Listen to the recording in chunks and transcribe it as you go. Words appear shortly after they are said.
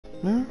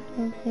Okay,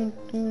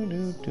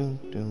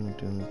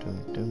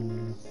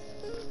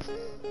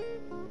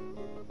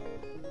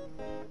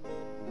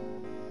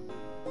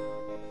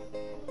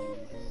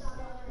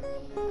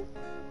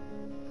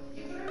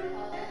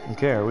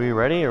 are we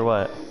ready or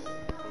what?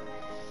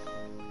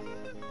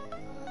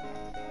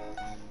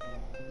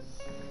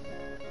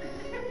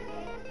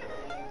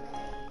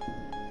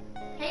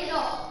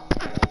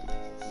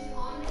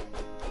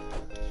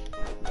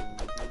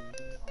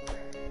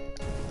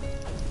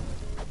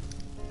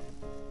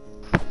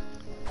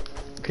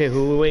 Okay,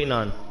 who are we waiting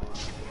on?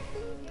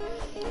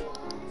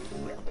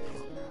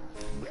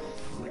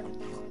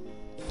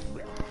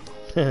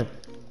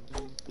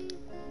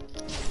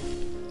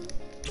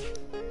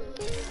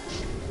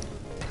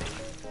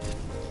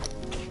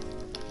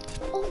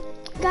 Oh,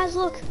 guys,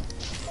 look.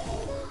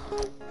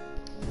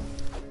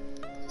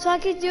 So I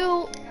could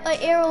do an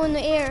arrow in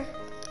the air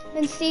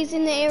and stays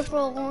in the air for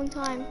a long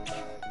time.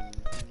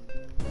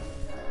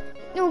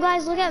 No,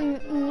 guys, look at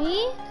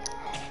me.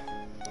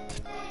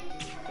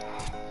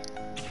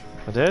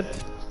 I did?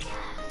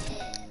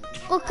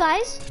 Look,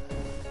 guys.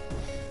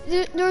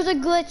 There's a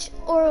glitch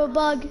or a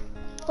bug.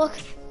 Look.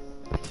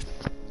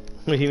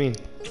 What do you mean?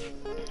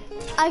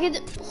 I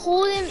could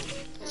hold him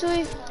so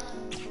if...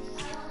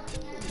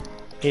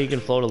 Yeah, you can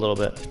float a little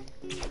bit.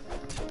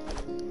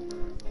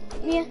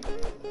 Yeah.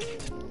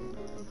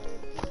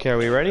 Okay, are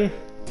we ready?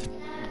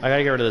 I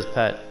gotta get rid of this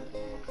pet.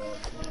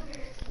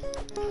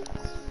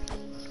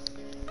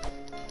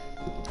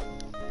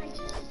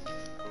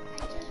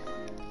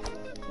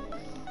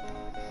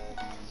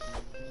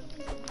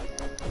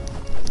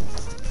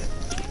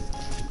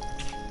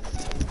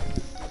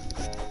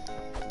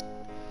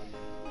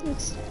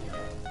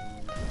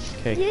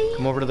 Okay, Yeah.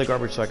 come over to the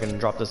garbage so I can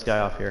drop this guy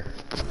off here.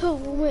 Who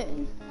will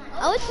win?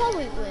 I would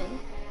probably win.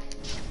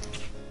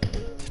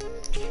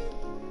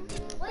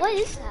 What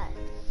is that?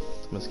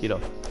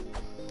 Mosquito.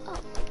 Oh.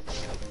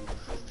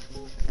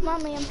 Come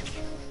on, ma'am.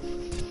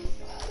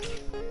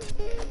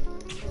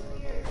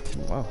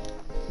 Wow.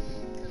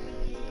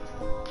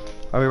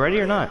 Are we ready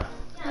or not?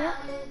 Yeah.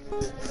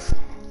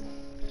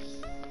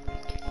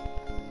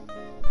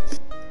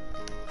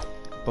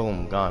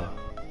 Boom, gone.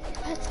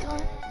 Let's go.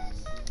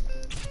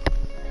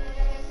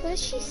 What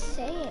is she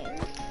saying?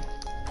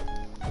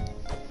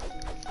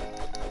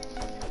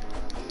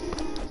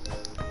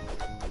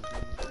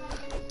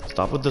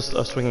 Stop with this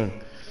swinging.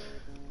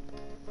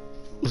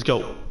 Let's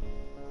go.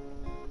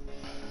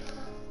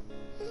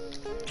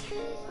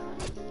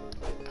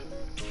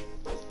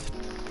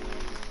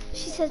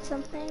 She said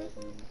something.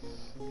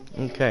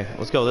 Okay,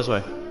 let's go this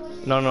way.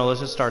 No, let's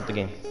just start the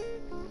game.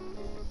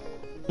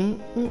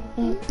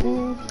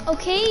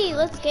 Okay,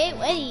 let's get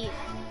ready.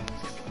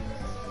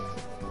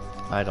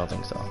 I don't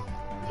think so.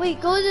 Wait,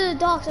 go to the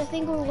docks. I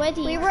think we're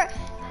ready. We were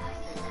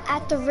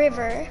at the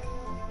river.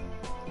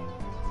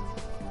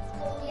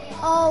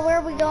 Oh, where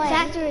are we going?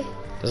 Factory.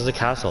 This is a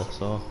castle,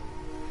 so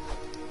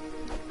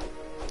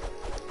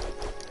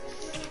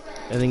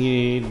I think you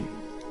need...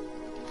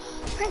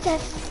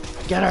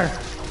 Princess. Get her!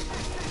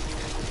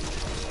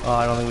 Oh,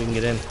 I don't think we can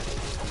get in.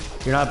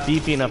 You're not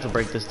beefy enough to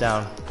break this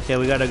down. Okay,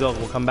 we gotta go.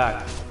 We'll come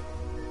back.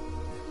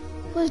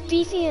 Was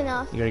beefy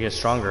enough. You gotta get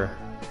stronger.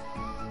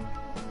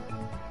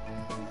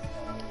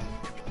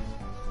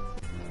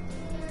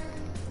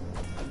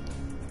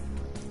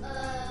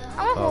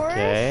 I'm a horse.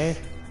 Okay.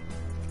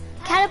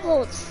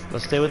 Catapults.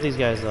 Let's stay with these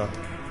guys though.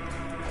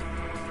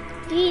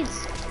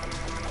 Beads.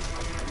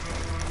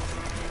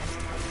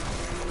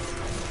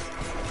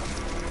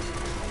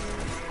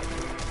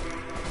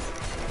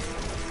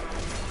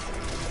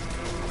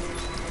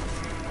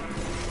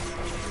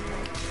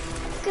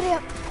 Look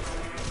at it.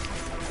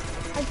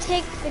 I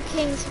take the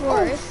king's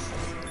horse.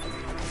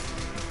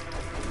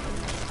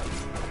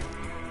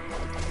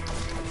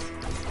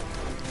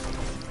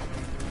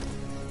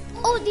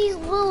 Oh, these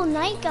little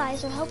night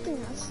guys are helping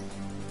us.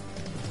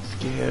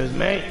 Excuse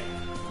me.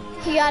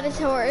 He got his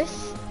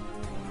horse.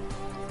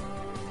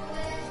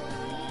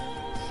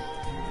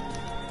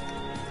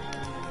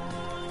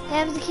 I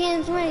have the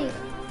cannons ready.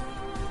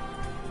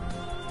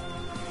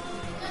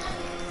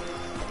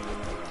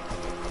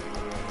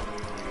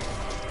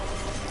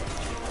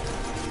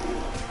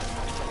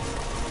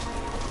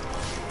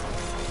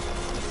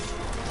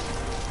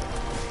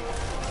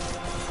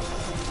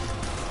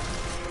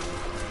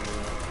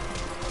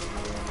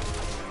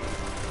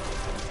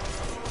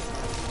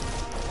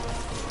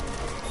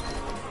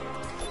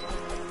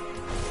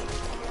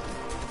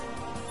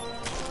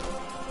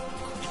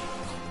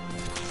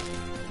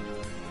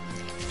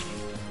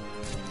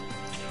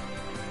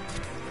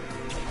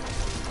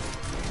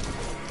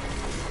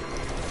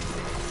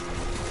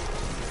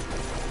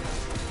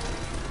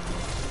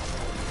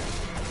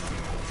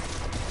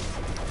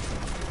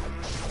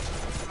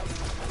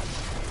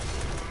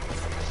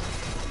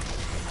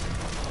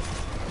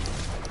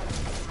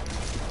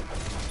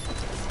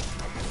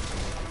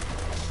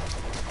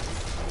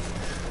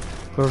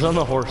 Whoever's on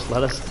the horse,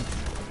 let us...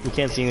 We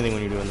can't see anything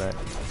when you're doing that.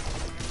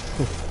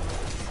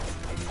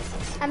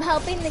 I'm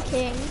helping the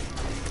king.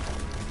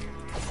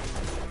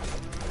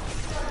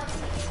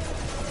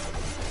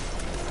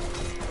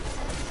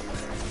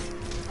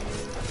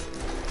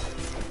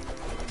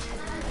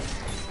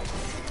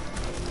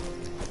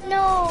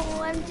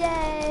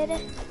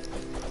 dead.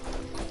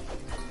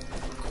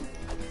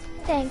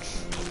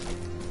 Thanks.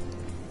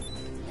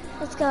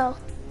 Let's go.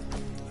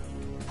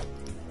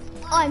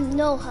 I'm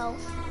no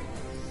health.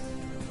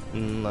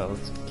 No,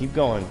 let's keep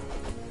going.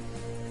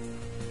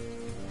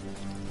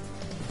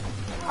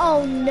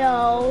 Oh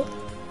no.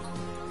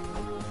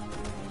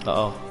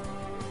 Uh-oh.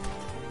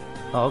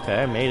 Oh,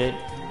 okay, I made it.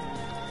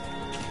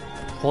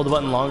 Hold the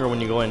button longer when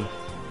you go in.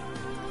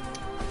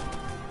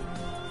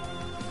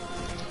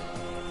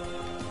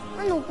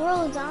 Where in the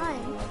world am I?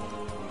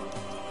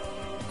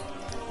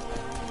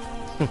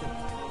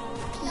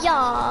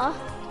 Yeah.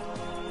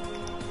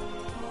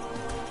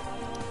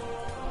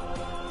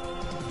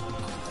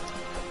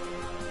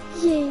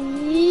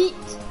 Yeet.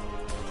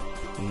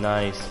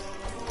 Nice.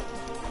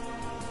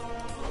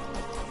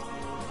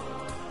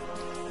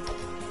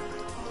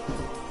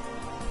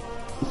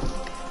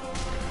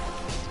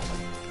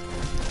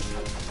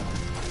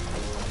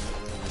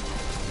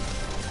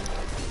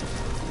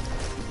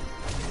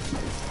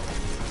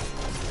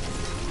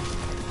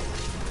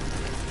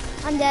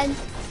 I'm dead.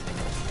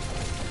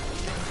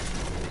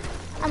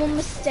 I'm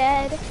almost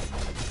dead.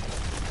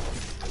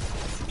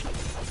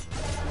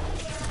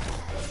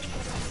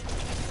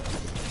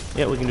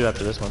 Yeah, we can do it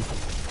after this one.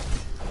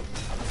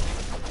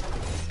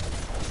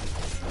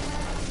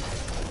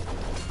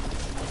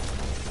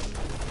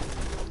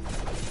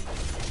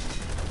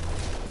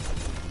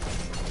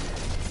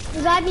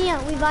 Revive me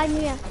up, revive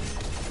me up.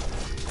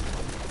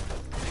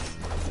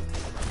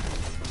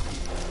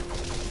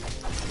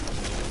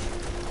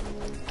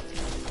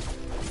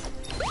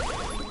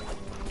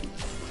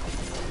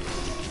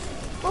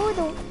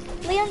 Oh,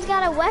 Leon's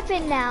got a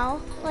weapon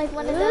now. Like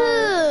one of those.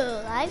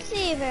 Ooh,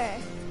 lifesaver.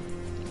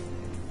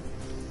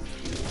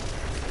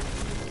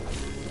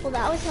 Well,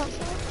 that was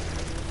helpful.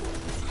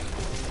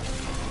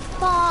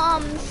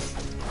 Bombs.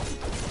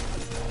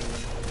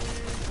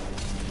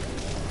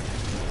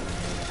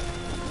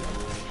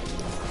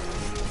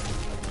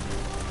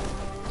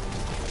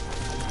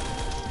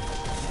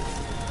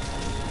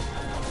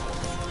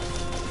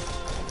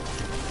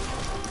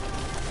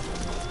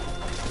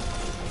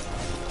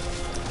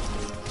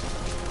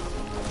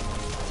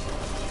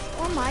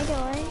 What am I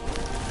doing?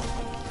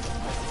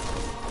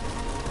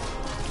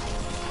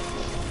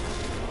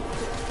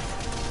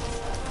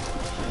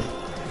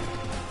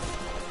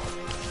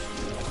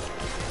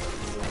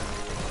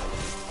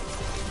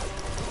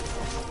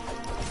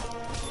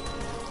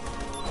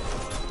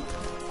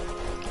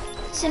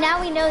 So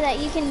now we know that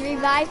you can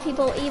revive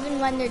people even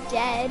when they're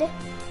dead.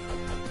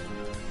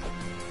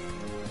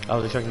 I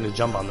was expecting to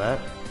jump on that.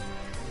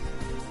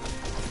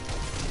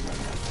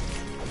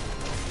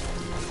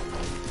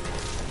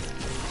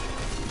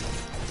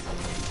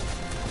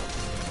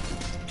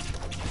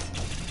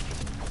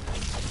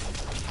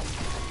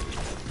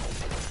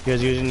 You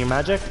guys using your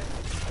magic?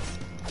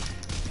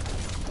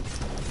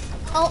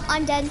 Oh,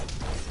 I'm dead.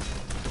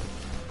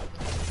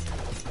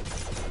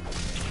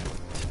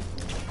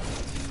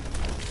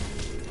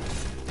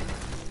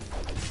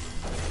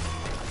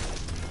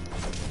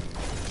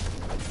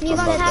 You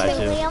don't have it,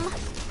 Liam.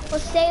 We'll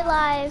stay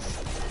alive.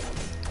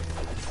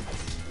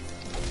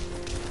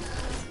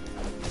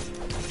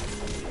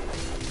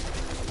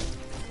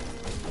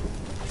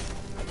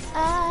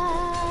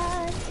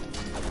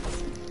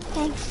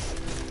 Thanks.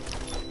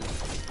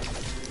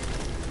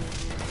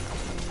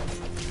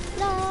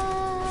 No.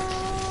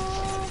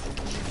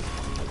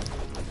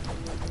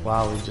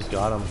 Wow, we just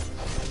got him.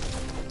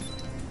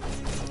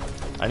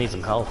 I need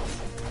some help.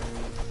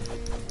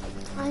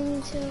 I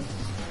need to.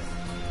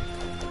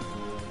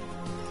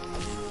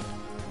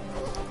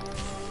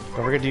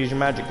 Don't forget to use your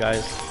magic,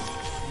 guys.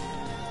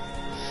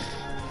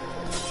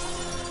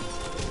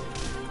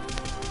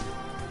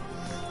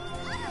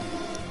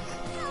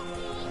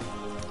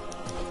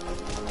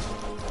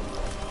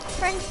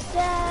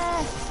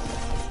 Princess!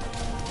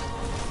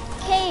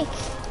 Cake!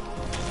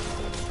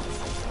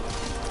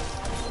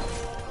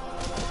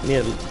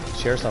 Mia,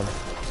 share some.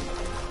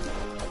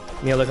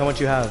 Mia, look how much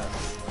you have.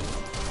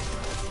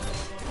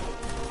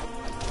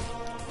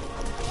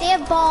 They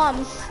have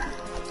bombs.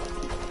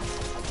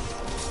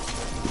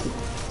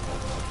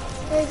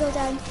 There you go,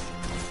 Dad.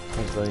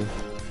 Thanks, buddy.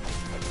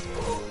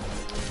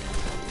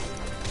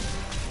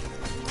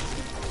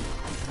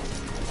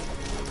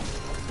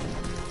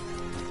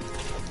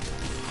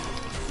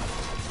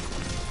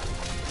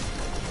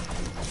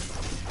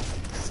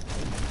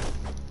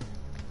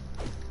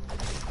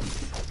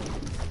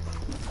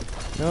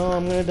 No,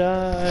 I'm gonna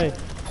die.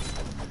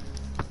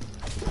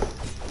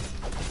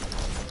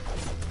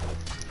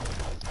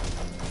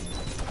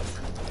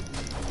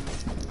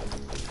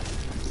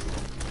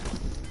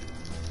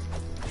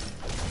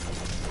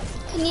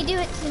 Can you do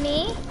it to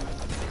me?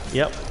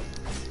 Yep.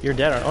 You're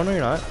dead. Oh, no, you're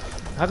not.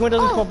 How come it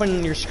doesn't come up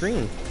on your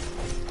screen?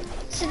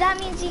 So that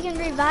means you can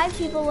revive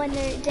people when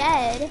they're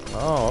dead.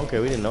 Oh, okay.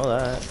 We didn't know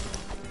that.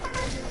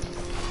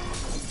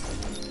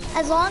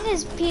 As long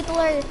as people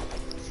are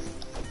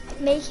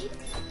making...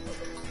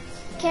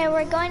 Okay,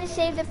 we're going to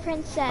save the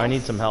princess. I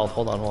need some help.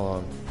 Hold on, hold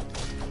on.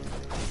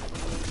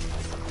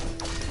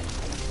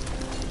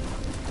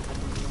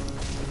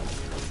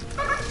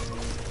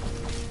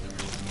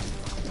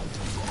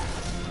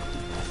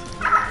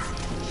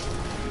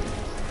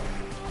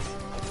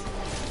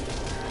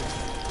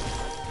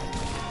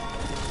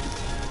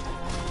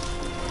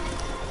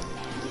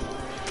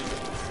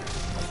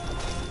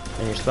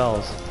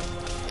 spells.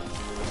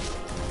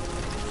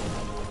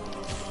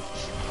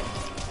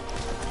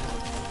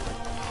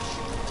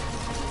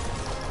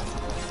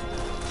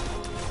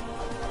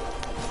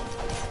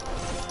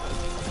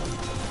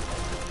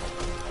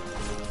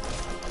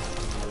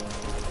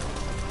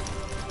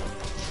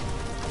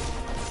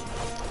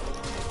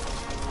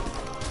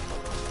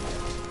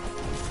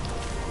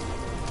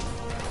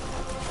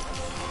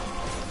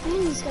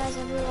 Man, these guys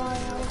have a lot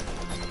of health.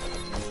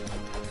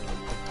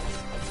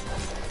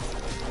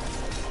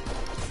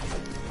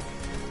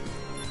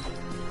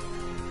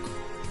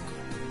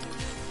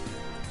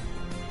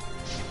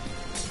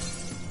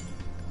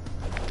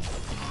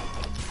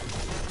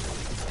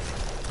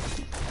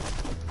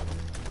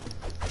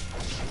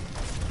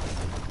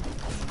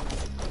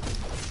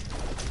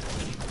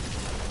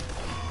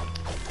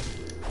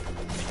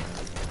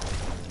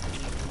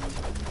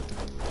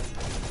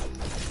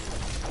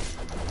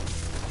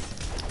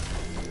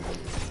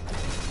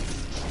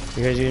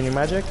 You guys using your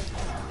magic?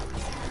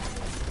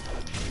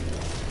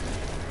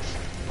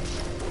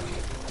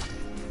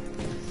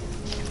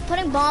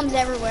 Putting bombs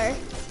everywhere.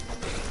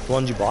 The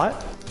ones you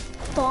bought?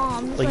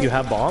 Bombs. Like you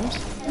have bombs?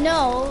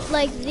 No,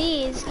 like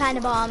these kind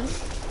of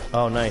bombs.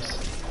 Oh, nice.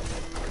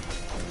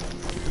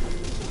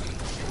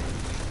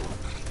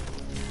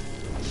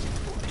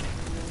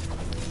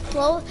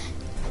 Well,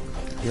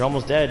 You're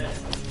almost dead.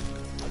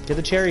 Get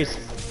the cherries.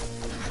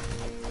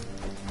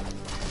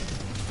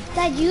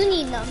 Dad, you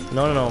need them.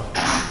 No, no, no.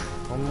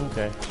 I'm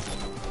okay.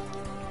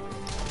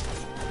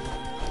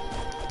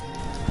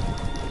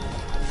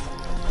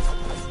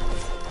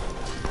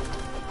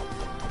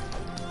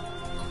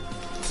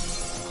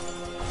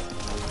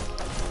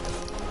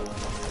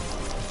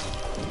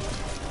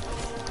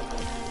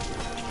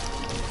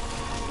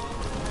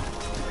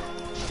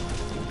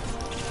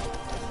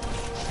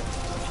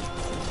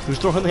 Who's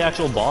throwing the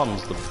actual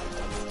bombs?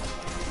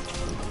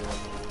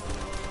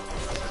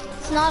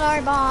 It's not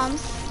our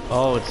bombs.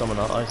 Oh, it's someone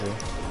else. I see.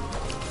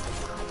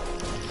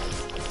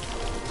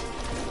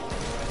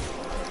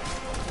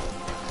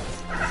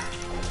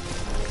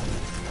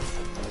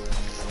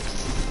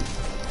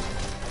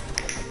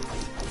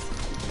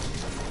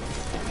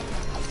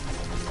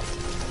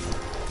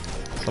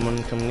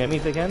 Someone come get me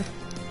if they can.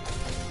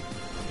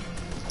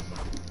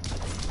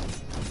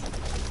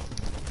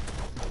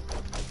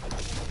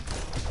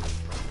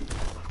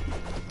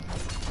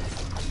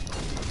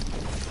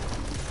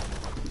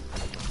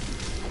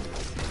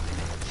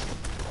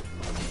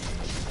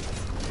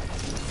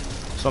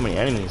 So many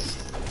enemies.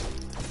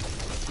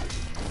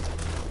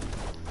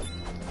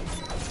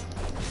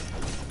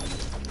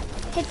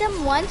 Hit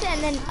them once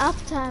and then up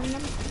time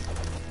them.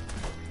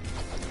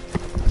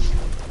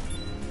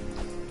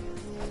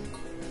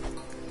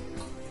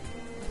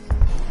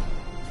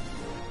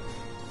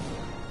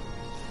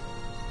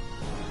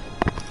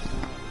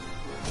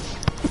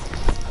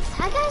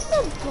 That guy's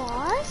the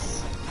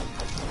boss?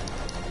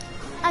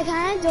 I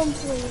kinda don't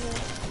believe it.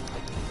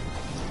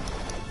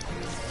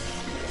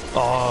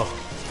 Oh.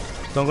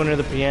 Don't go near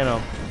the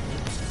piano.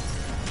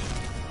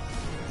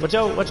 Watch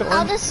out, watch out.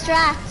 I'll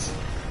distract.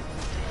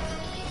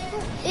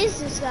 Who is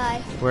this guy?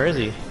 Where is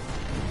he?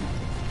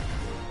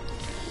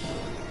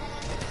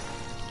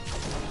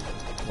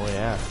 Oh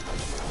yeah.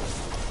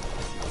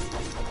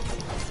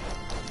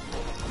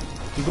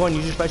 Keep going,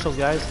 use your specials,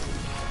 guys.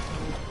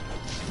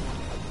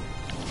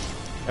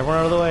 Everyone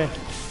out of the way.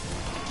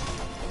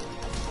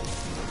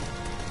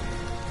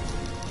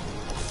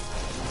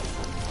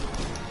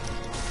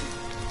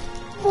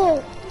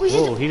 Whoa.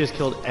 Whoa, he just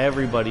killed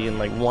everybody in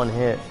like one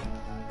hit.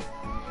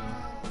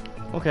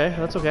 Okay,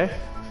 that's okay.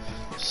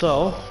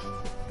 So,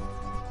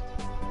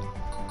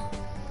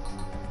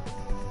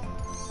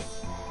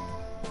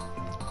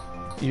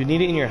 you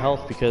need it in your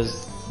health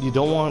because you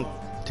don't want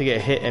to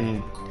get hit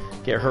and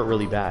get hurt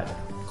really bad.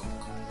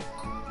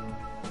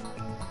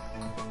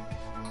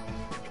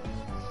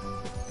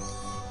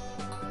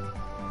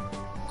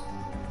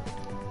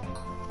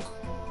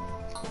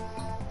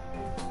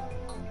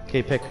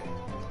 Okay, pick.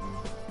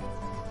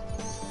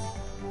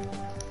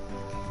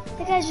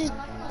 That guy's just...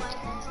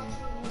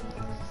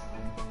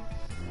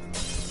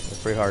 It's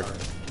pretty hard.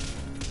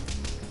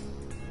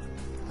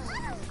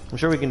 I'm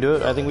sure we can do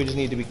it. I think we just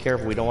need to be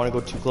careful. We don't want to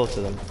go too close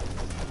to them.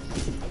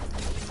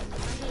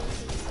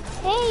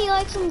 Hey, you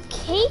like some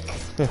cake?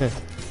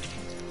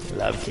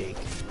 Love cake.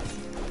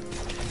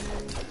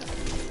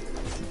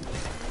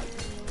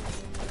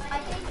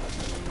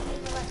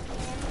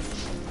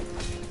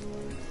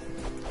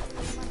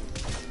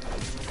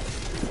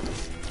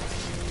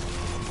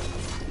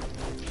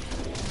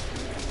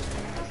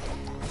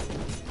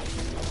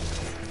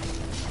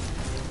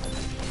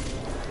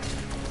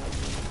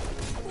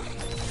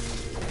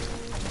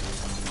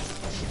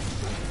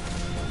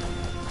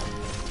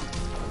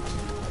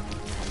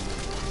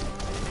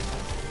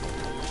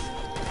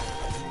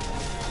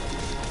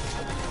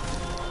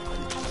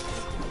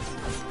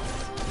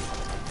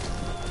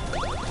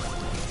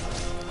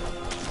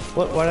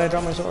 What? Why did I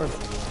drop my sword?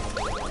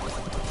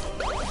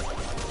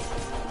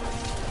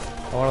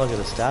 I want to look at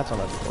the stats on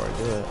that before I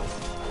do it.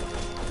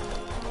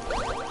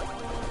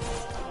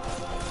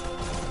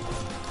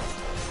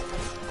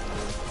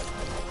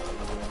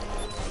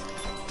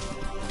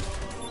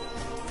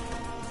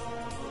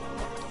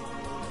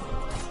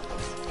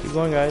 Keep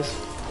going, guys.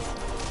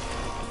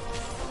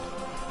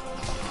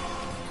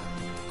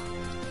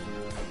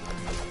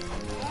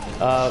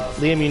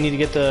 Liam, you need to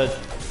get the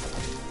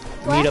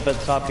meat up at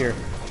the top here.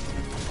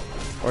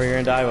 Or you're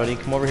gonna die, buddy.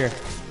 Come over here.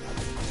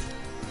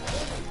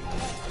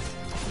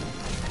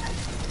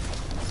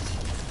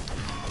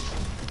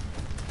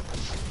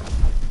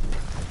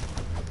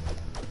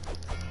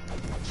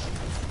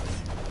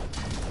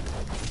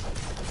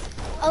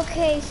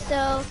 Okay,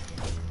 so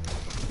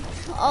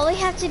all we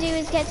have to do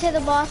is get to the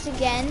boss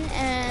again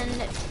and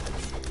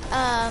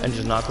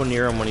just not go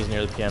near him when he's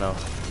near the piano.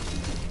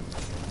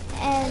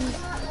 And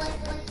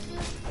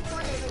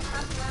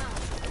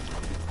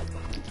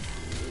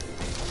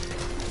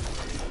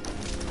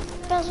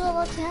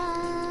special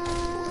time.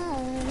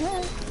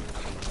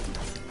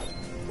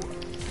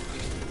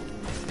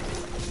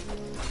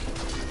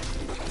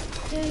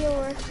 Do your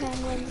work,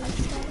 penguins and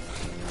stuff.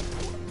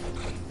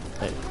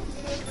 Hey.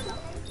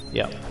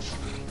 Yeah.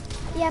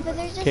 Yeah, but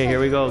there's just Okay, here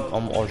we go.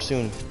 Or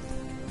soon.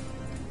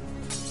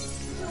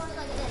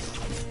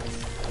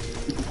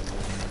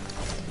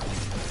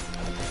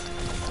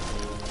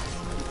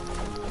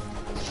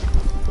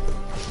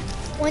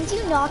 Once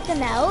you knock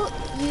them out,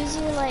 use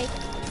your like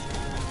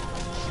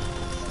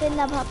spin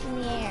them up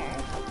in the air.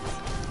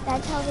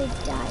 That's how they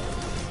die.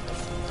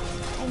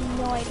 I have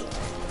no idea.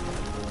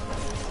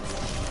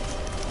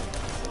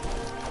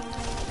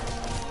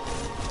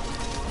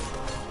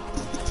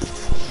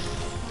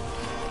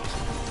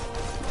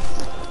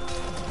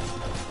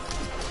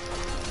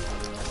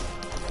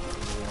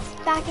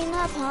 Backing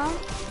up, huh?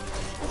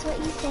 That's what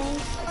you say.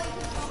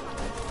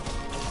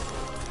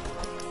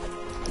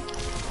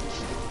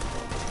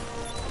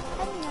 I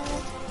didn't know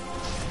that.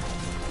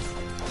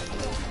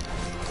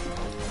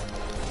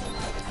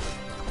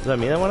 Is that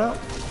me that went out?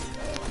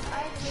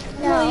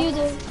 No, you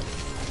do.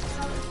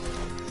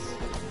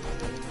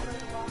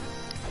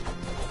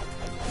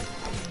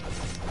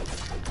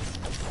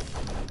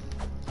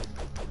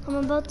 I'm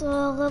about to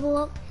level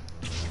up.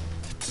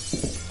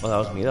 Well, that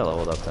was me that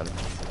leveled up then.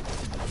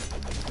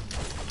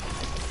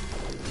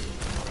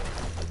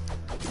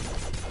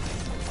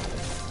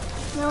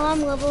 No,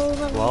 I'm level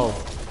 11. Whoa.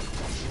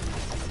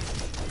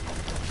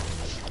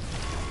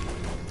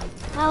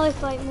 Now I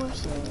fight more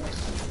serious.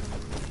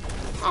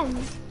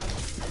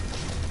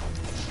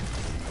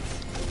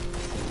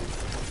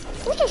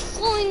 We're just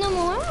flowing them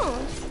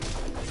around.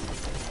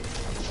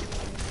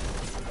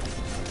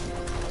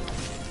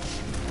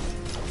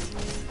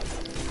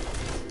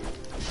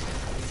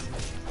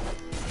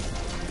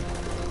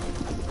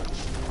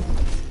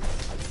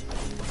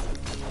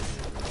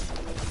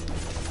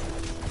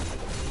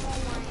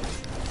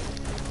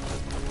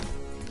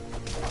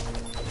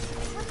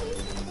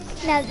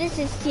 Now this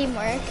is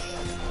teamwork.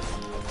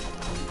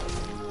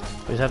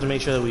 We just have to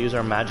make sure that we use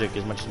our magic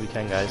as much as we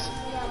can, guys.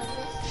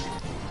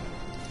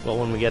 Well,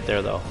 when we get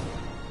there, though.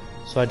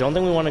 So I don't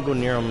think we want to go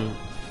near him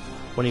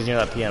when he's near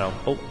that piano.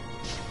 Oh.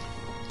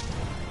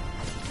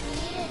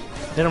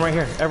 Hit him right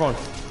here, everyone.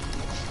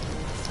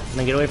 And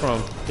then get away from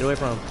him. Get away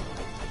from him.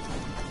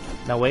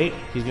 Now wait,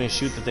 he's going to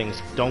shoot the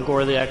things. Don't go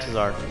where the X's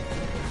are.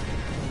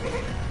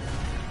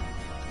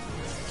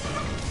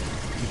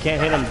 You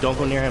can't hit him. Don't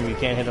go near him. You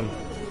can't hit him.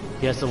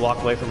 He has to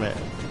walk away from it.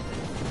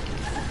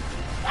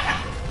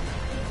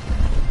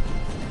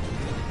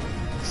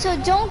 So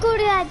don't go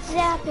to that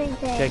zapping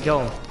thing. Okay,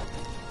 kill him.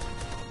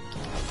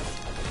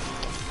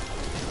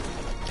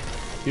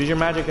 Use your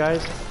magic,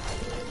 guys.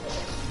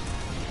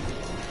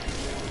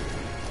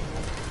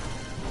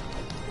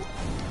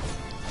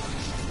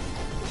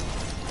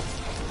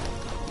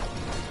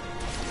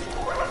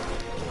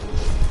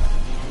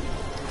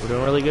 We're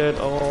doing really good.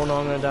 Oh no,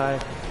 I'm gonna die.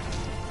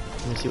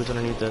 Let me see what's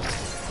underneath this.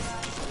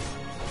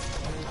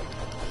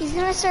 He's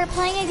gonna start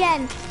playing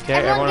again. Okay,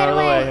 everyone out of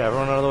the way.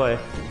 Everyone out of the way.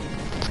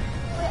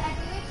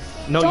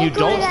 No, you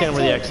don't stand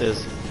where the X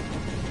is.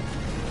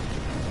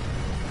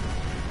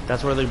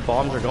 That's where the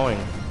bombs are going.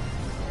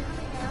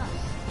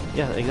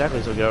 Yeah,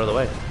 exactly, so get out of the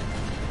way.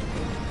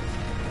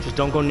 Just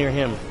don't go near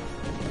him.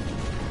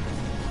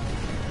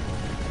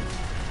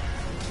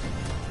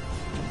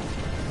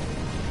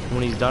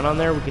 When he's done on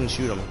there, we can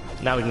shoot him.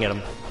 Now we can get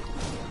him.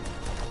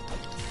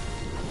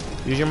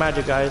 Use your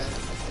magic, guys.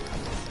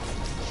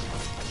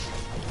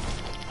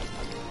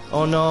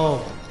 Oh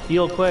no!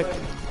 Heal quick!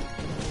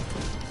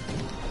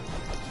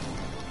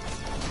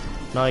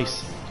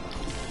 Nice.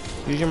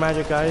 Use your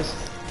magic, guys.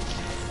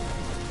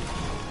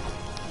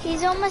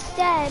 He's almost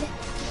dead,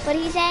 but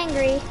he's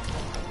angry.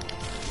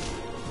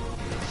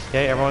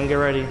 Okay, everyone get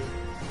ready.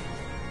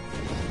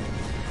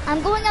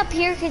 I'm going up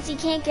here because he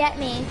can't get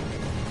me.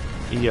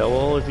 Yeah,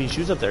 well, if he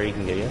shoots up there, he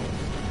can get you.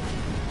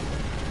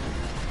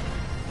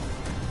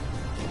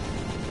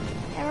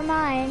 Never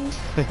mind.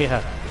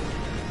 Yeah.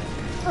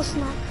 Oh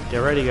snap. Get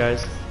ready,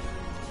 guys.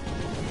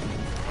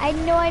 I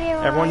had no idea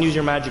where Everyone use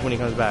your magic when he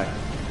comes back.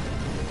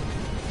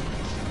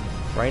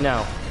 Right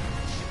now.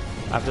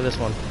 After this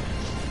one.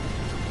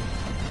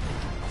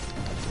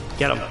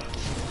 Get him.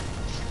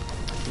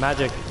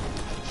 Magic.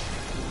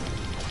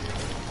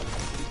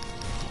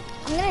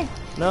 I'm gonna...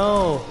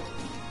 No.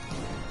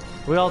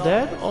 We all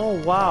dead?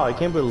 Oh wow, I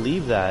can't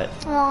believe that.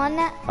 On.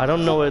 I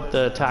don't know what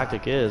the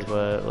tactic is,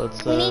 but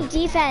let's We need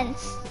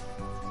defense.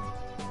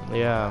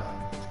 yeah.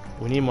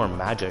 We need more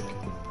magic.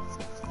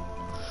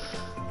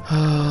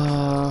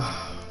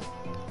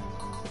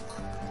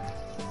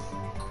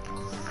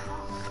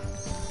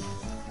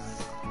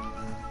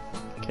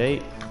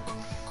 Okay.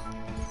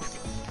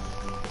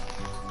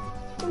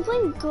 I'm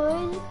playing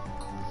good.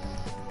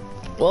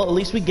 Well, at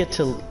least we get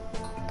to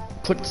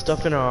put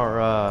stuff in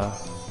our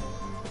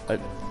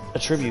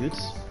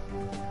attributes.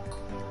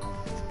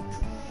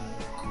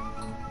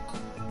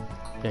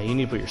 Yeah, you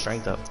need to put your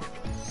strength up.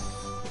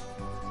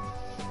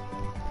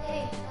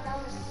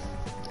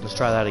 Let's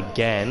try that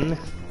again.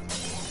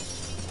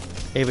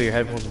 Ava, your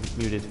headphones are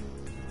muted.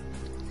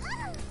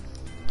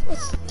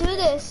 Let's do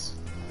this.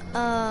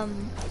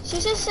 She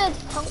just said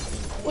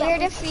we're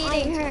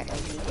defeating her.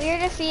 We're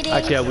defeating.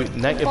 Actually,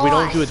 yeah, if we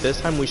don't do it this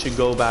time, we should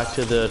go back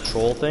to the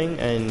troll thing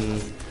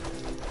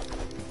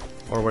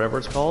or whatever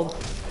it's called.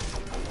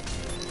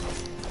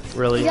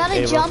 Really? You gotta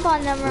Ava? jump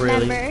on them,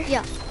 remember? Really?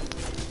 Yeah.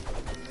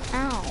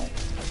 Ow.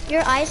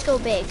 Your eyes go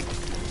big.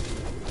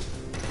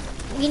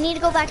 You need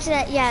to go back to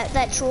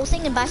that troll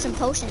thing and buy some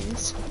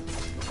potions.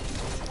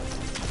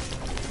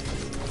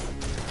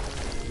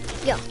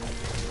 Yeah.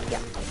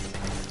 Yeah.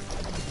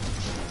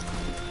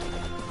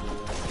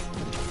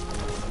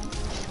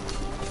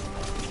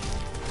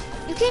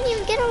 You can't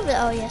even get over there.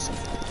 Oh, yes.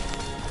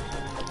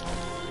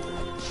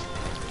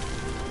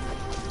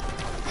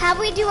 How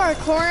we do our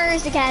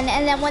corners again,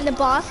 and then when the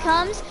boss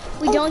comes,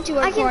 we don't do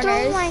our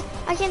corners.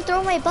 I can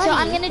throw my buddy. So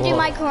I'm gonna do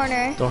my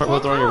corner. Don't worry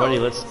about throwing your buddy.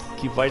 Let's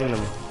keep fighting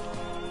them.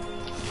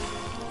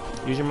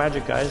 Use your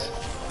magic, guys.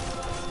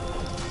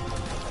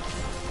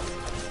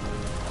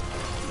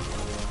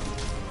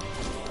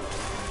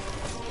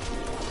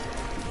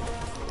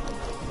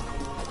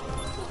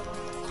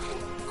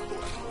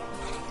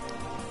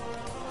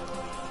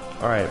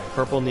 Alright,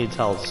 purple needs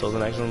health, so the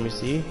next one we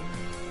see?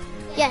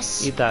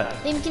 Yes. Eat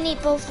that. Then we can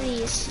eat both of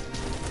these.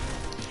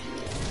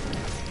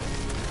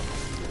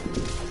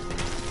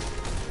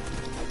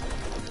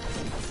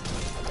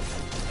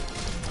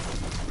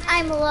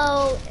 I'm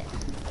low.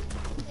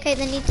 Okay,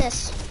 then eat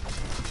this.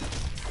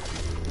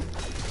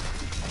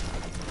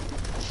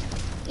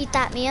 Eat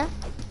that, Mia.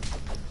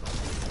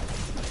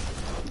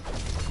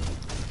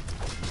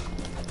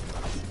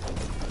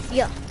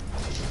 Yeah.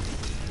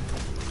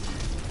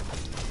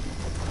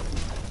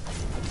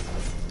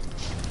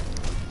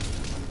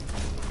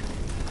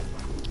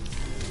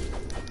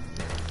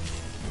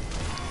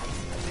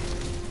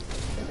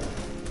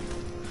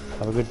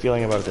 I have a good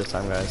feeling about it this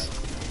time, guys.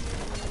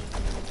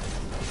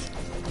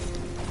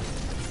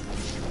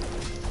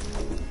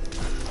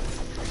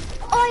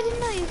 Oh, I didn't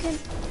know you can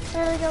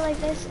literally go like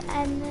this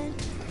and then,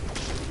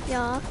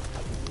 yeah.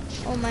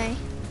 Oh my.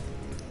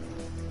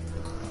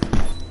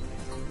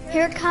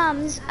 Here it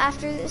comes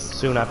after this.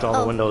 Soon after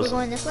all the windows. We're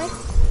going this way?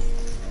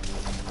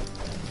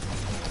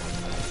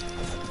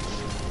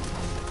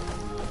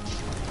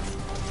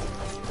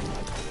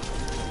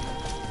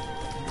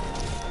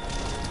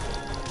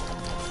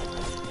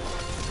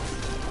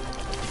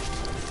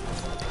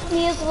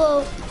 Mia's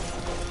low.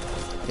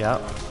 Yeah.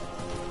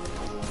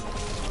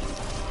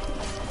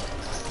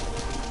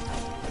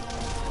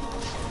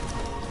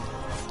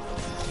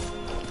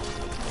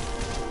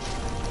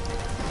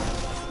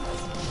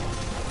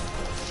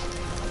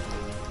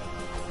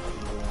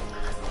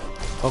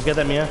 Oh, get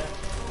that, Mia.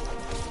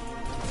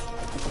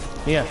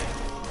 Mia.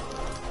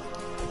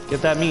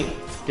 Get that meat.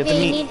 Get the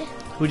meat.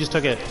 Who just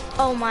took it?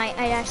 Oh my,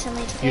 I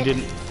accidentally took it. You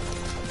didn't.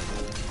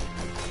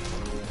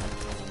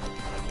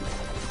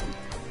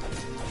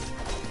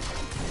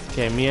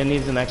 Okay, Mia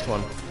needs the next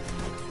one.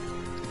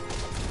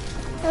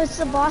 No, it's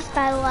the boss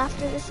battle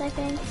after this, I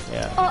think.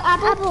 Yeah. Oh,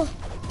 apple.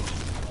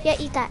 Yeah,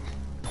 eat that.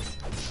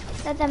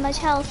 Not that much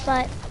health,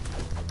 but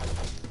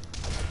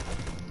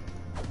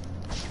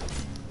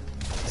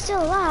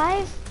still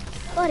alive.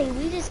 Buddy,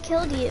 we just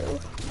killed you.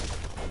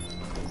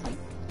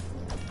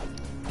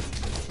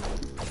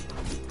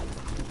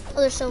 Oh,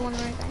 there's still one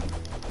more guy.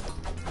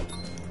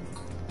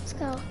 Let's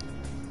go.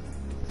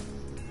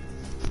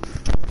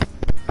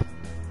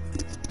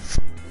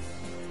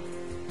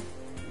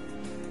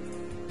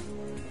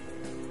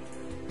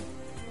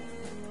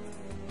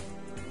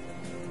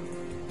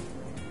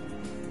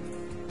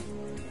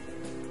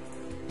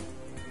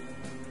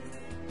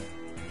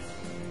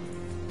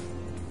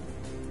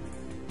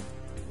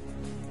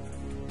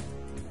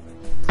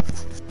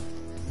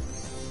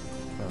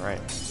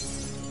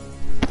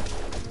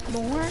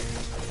 More?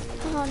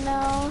 Oh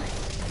no.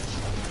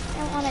 I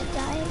don't want to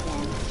die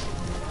again.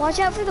 Watch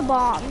out for the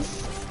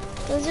bombs.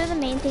 Those are the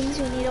main things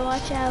we need to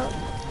watch out.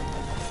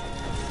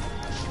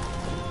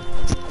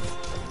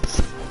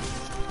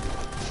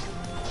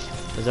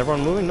 Is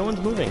everyone moving? No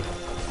one's moving.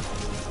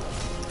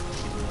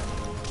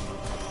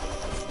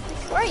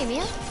 Where are you,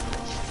 Mia?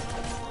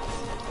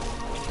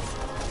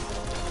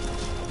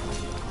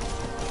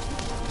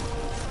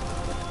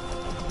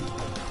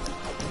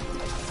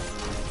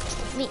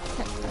 Me.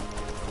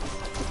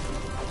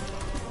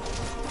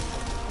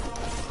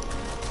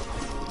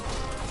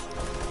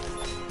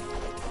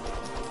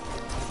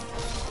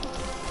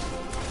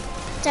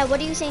 Chad, what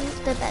do you think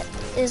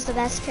is the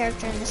best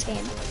character in this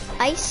game?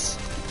 Ice?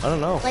 I don't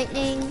know.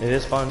 Lightning? It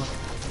is fun.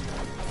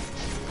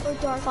 Or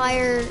dark?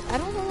 Fire? I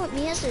don't know what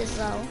Mia's is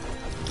though.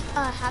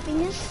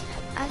 Happiness?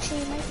 Actually,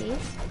 it might be.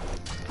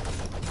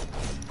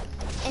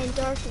 And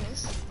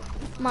darkness.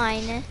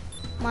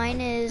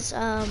 Mine is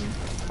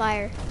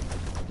fire.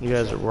 You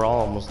guys we're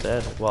all almost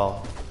dead.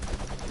 Well,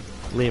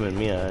 Liam and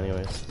Mia,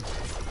 anyways.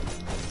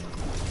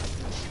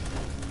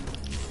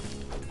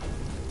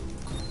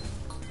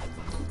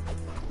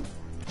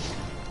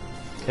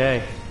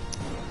 Okay.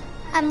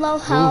 I'm low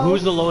health.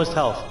 Who's the lowest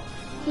health?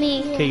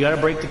 Me. Okay, you gotta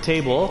break the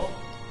table,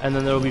 and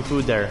then there will be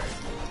food there.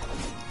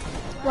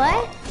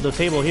 What? The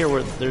table here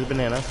where there's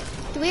banana.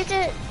 Do we have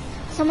to?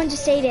 Someone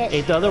just ate it.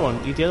 Eat the other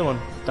one. Eat the other one.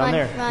 Down Run,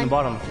 there, run. in the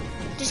bottom.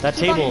 Just That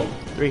keep table, on-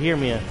 right here,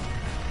 Mia.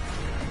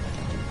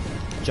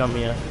 Jump,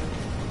 Mia.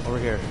 Over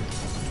here.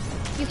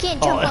 You can't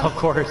Oh, jump of up.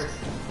 course.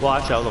 Well,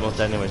 actually, I was almost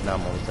dead anyways. Now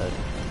I'm almost dead.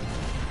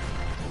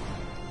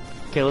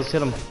 Okay, let's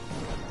hit him.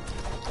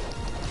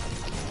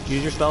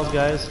 Use your spells,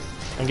 guys.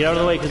 And get out of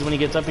the way, because when he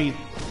gets up, he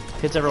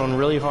hits everyone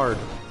really hard.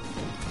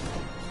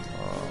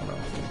 Oh, no.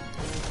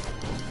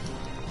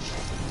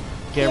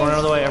 Okay, everyone out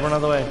of the way. Everyone out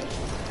of the way.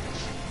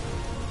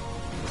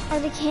 Are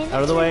the cannons?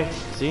 Out of the way.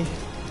 See?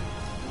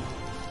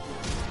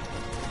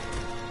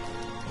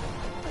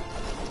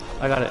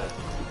 I got it.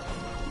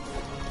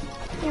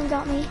 You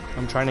got me.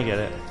 I'm trying to get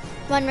it.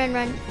 Run, run,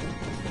 run.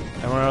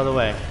 Everyone out of the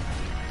way.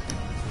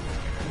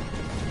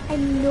 I have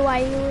no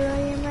idea where I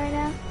am right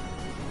now.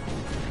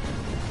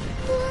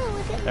 Whoa,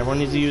 look at Everyone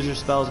me. needs to use their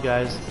spells,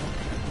 guys.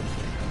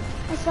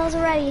 My spells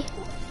are ready.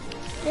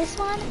 This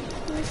one?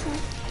 This one.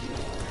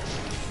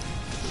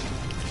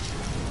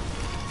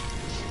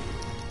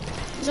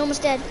 He's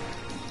almost dead.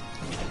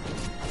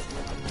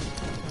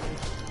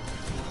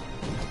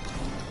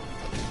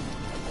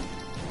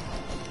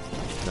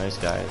 Nice,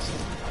 guys.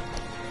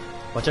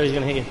 Watch out, he's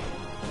gonna hit you.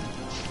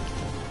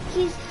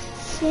 He's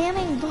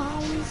spamming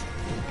bombs.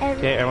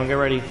 Okay, everyone get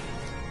ready.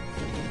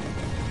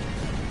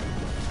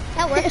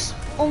 That works.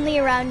 Only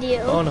around you.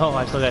 Oh no,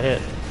 I still got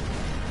hit.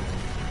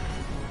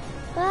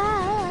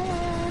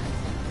 Ah.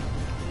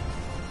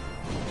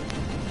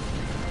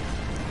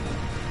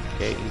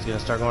 Okay, he's gonna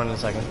start going in a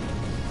second.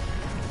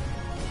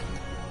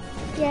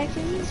 Yeah,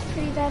 because he's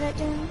pretty bad at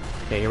doing.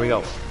 Okay, here we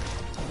go.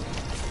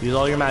 Use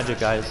all your magic,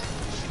 guys.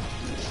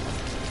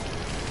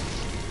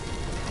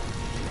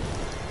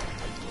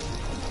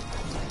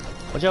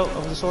 Watch out,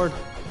 over the sword.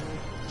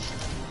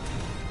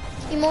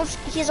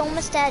 He's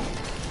almost dead.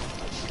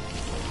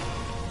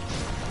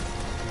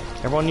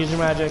 Everyone use your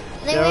magic. I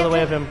think Get out of the we way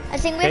have of him. I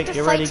think we Okay, have to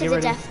get fight ready, to get the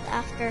ready. death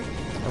after.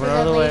 Everyone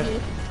out of the way.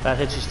 That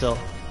hits you still.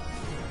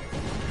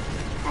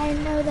 I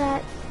know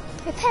that.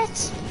 My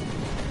pets.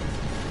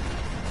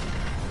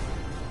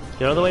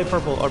 Get out of the way,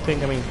 purple, or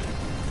pink, I mean.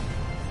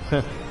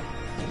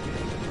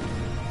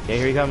 Okay,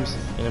 here he comes,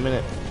 in a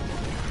minute.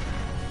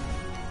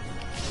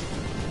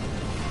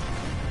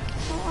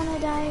 I don't want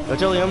to die again.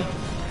 Watch out, Liam.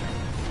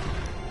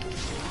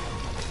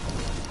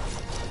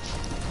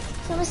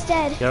 He's almost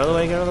dead. Get out of the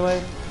way, get out of the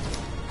way.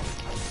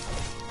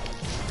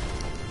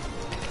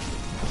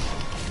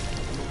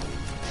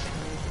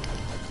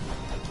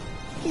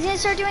 He's gonna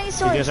start doing his He's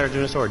sword. gonna start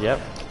doing a sword, yep.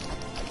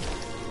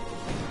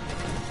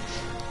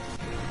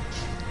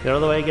 Get out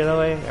of the way, get out of the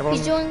way. Everyone.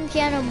 He's doing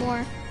piano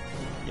more.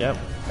 Yep.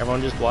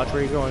 Everyone just watch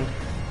where you're going.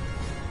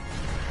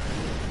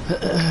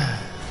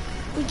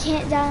 We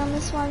can't die on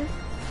this one.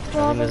 I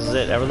think this is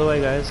it. Out of the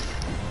way, guys.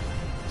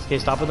 Okay,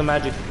 stop with the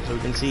magic so we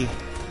can see.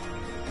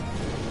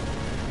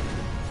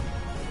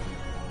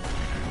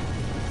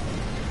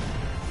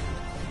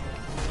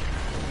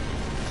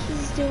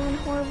 He's doing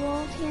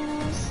horrible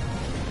pianos.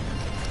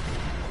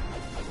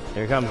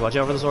 Here he comes. Watch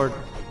out for the sword.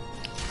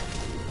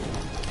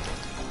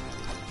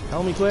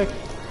 Help me quick.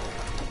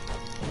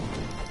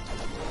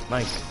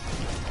 Nice.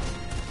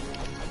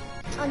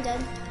 I'm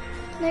dead.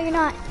 No, you're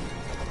not.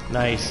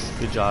 Nice.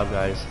 Good job,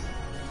 guys.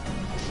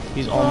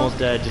 He's almost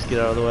dead. Just get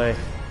out of the way.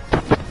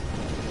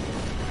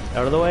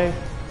 Out of the way.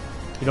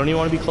 You don't even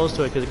want to be close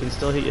to it because it can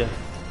still hit you.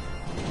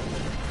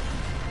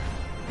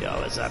 Yo,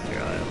 what's up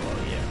here?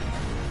 Oh, yeah.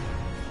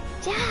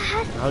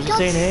 Dad! I was just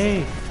saying,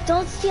 hey.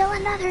 Don't steal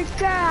another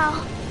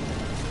girl!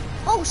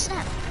 Oh,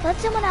 snap. Let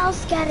someone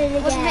else get it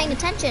again. Wasn't paying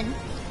attention.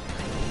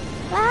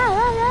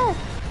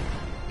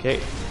 Okay.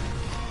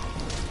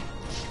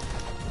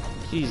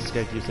 Jesus, this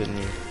guy keeps hitting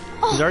you.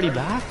 Oh. He's already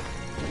back?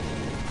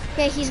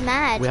 Okay, he's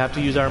mad. We have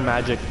to use our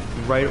magic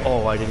right.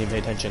 Oh, I didn't even pay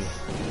attention.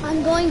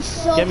 I'm going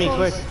so Get me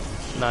close.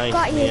 quick. Nice.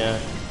 Got you. Yeah.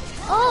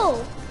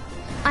 Oh!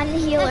 I'm the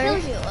healer.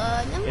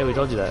 Yeah, we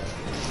told you that.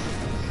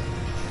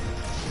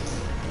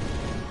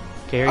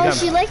 Okay, here he Oh, comes.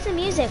 she likes the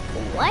music.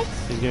 What?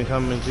 He's gonna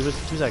come in 2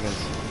 seconds.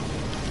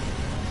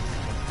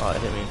 Oh,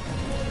 it hit me.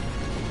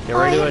 Get Oh,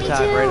 ready it to hit me attack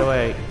too. right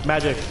away.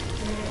 Magic.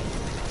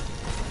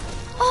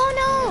 Oh,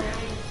 no!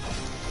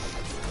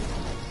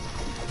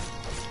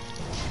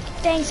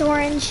 Thanks,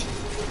 Orange.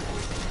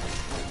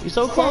 He's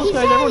so close, He's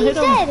guys. dead. Everyone hit He's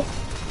him. dead.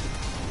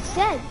 He's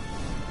dead.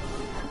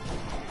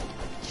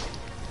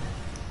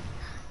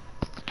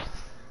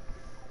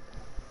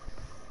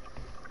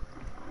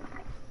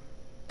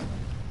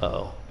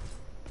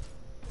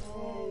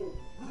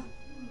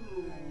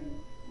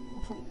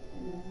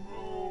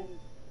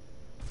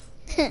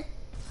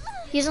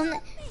 He's on the,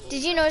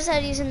 did you notice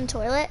that he's in the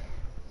toilet?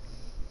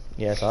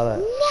 Yeah, I saw that.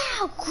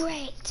 Now,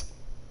 great.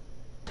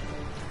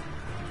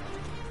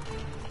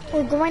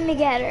 We're going to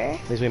get her.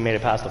 At least we made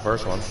it past the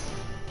first one.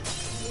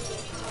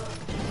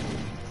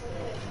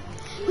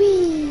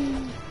 Whee!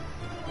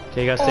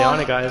 Okay, you gotta stay on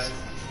it, guys.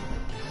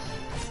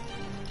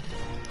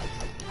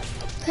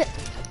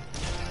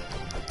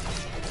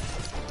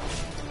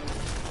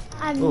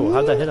 Ooh,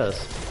 how'd that hit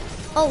us?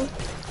 Oh.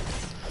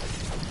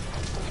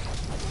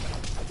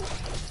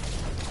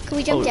 Can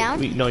we jump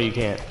down? No, you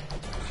can't.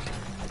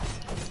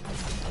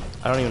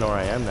 I don't even know where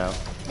I am now.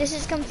 This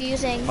is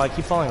confusing. Oh, I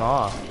keep falling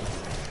off.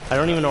 I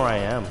don't even know where I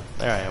am.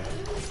 There I am.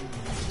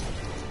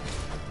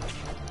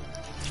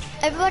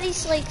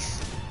 Everybody's like...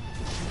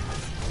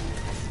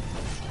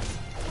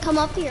 Come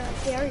up here,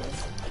 there.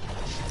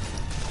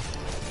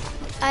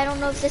 I don't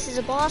know if this is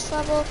a boss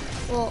level.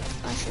 Well,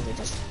 actually we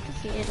just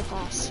defeated a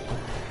boss.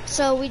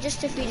 So we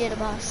just defeated a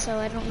boss, so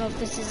I don't know if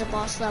this is a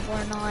boss level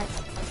or not.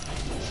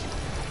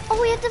 Oh,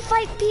 we have to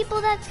fight people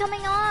that's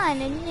coming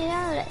on, and you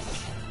know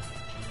this.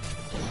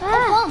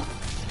 Ah.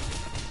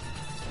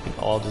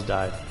 Oh, all just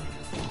died.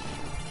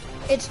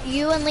 It's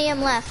you and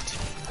Liam left.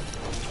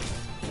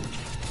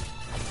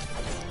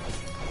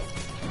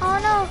 Oh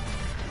no.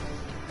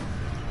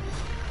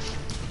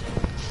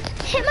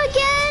 Him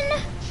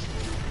again!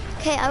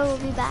 Okay, I will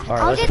be back.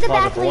 Alright, I'll let's get just the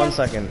pause back, it for Liam. 1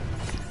 second.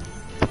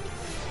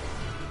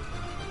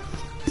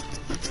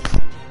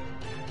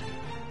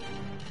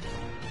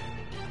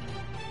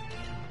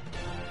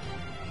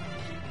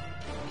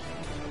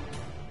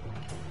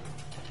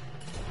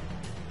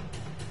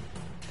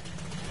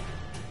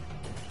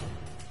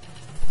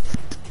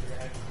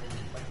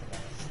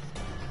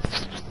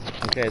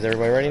 Okay, is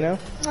everybody ready now?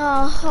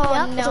 Oh,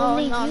 Yep, no, it's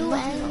only no, you no,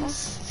 and- no.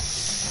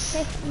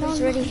 Okay,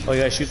 who's ready? Oh, you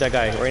gotta shoot that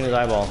guy right in his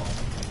eyeball.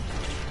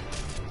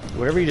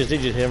 Whatever you just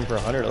did, you just hit him for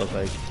 100, it looked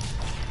like.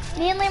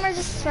 Me and Liam are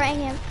just spraying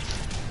him.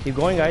 Keep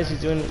going, guys.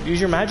 He's doing. Use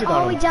your magic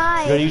on him. Oh, we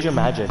died. You gotta use your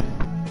magic.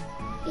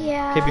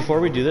 Yeah. Okay,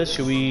 before we do this,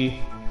 should we?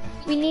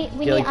 We need,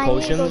 Get, like, I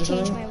need to go potions or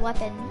change something? my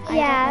weapon. I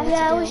Yeah, don't know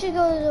what to we do. should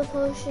go to the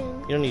potion.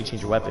 You don't need to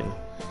change your weapon.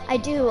 I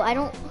do, I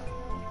don't,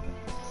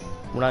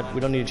 We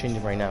don't need to change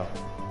it right now.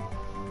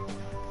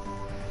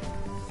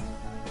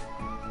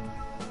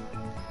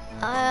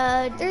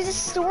 there's a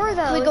store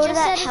though. Can we It go to just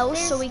that said house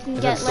there's- so we can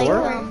Is get there a like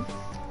store?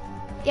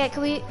 Yeah,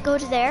 can we go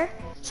to there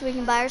so we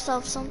can buy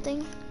ourselves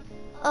something?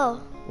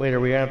 Oh, Wait, are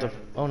we gonna have to?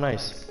 Oh,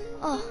 nice.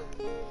 oh,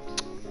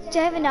 Do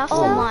I have enough?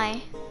 oh though?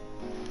 my.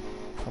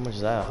 How much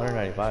is that?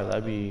 195.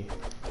 That'd be.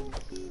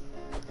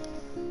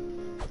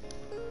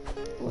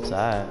 What's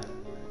that?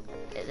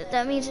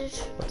 That means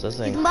it's, What's this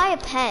you thing? can buy a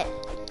pet.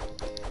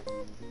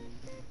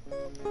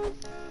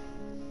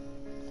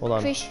 Hold on.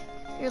 Increase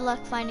your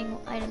luck finding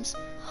items.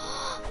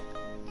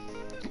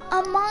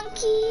 A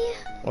monkey.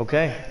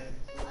 Okay.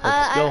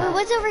 Let's go.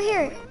 What's over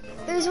here?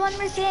 There's one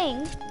more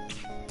thing.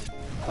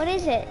 What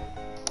is it?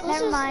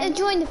 Never mind.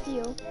 Join the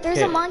few. There's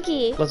Okay. a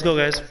monkey. Let's go,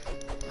 guys.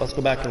 Let's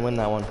go back and win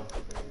that one.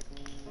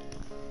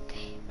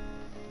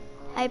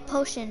 I have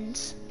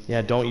potions.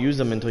 Yeah, don't use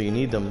them until you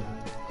need them.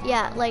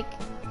 Yeah, like.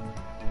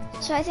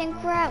 So I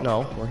think we're at.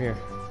 No, we're here.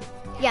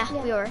 Yeah,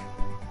 we were.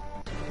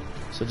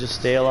 So just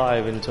stay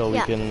alive until we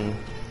Yeah. can.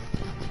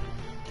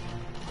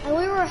 And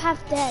we were half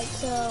dead,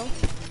 so.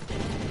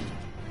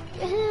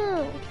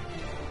 Ew.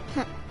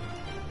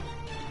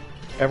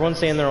 Everyone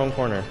stay in their own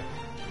corner.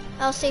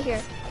 I'll stay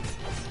here.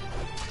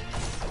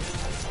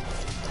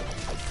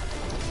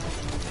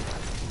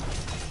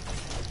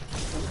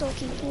 Let's go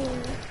keep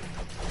here.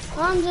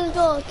 I'm just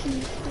gonna keep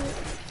here.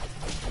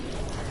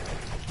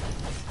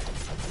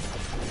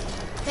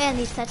 Man,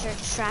 these pets are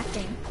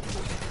distracting.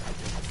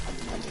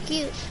 But they're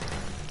cute.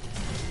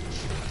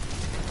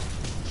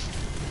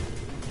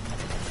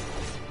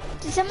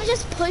 Did someone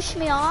just push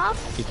me off?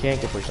 You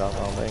can't get pushed off,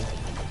 I don't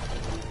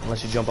think.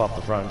 Unless you jump off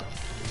the front.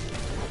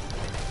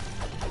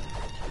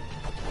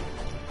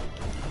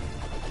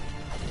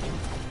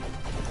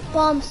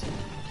 Bombs.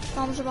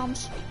 Bombs are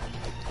bombs.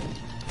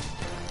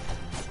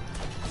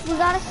 We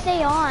gotta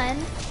stay on.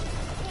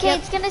 Okay, Yep.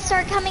 it's gonna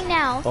start coming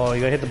now. Oh, you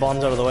gotta hit the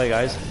bombs out of the way,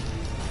 guys.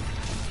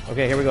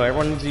 Okay, here we go.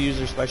 Everyone needs to use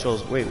their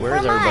specials. Wait, where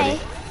is Where am everybody?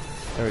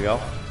 There we go.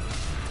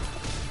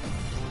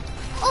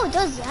 Oh, it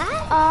does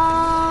that?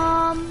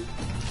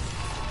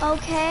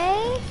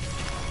 Okay.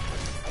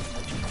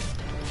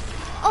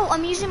 Oh,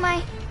 I'm using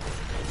my.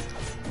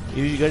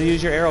 You gotta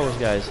use your arrows,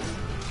 guys.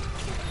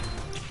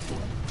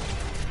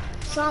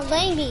 It's not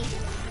letting me.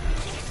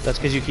 That's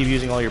because you keep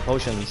using all your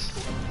potions.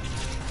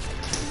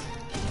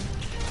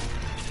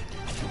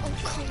 Oh,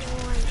 come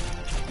on.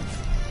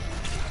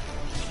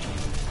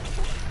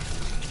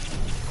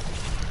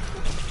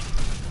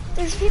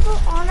 There's people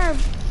on our.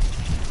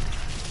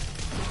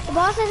 The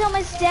boss is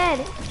almost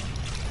dead.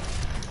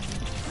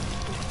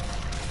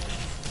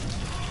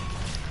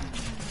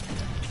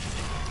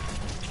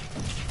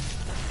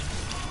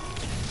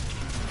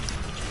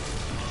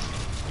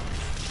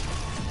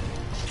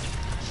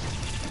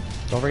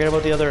 Don't forget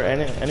about the other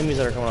enemies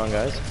that are coming on,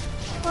 guys.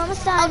 We're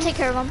almost done. I'll take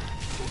care of them.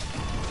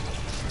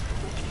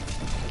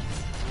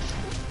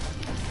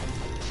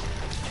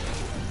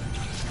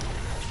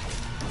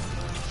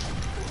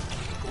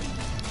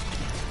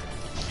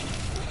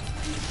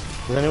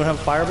 Does anyone have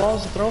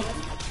fireballs to throw?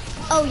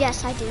 Oh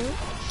yes, I do.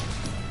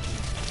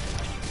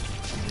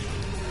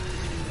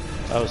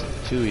 That was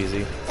too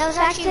easy. That was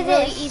Back actually to a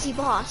really this. easy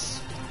boss.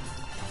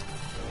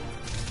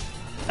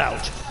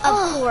 Ouch.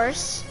 Of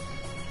course.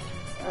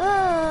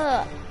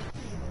 No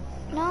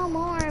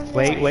more of this.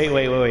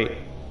 Wait.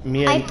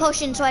 Mia, I have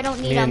potions, so I don't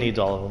need Mia them. needs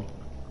all of them.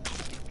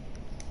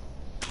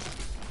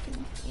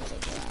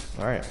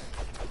 Alright.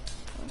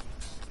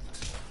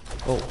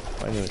 Oh,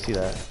 I didn't even see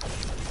that.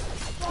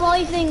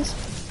 Lolly things.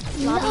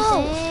 Lobby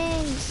No.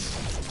 things.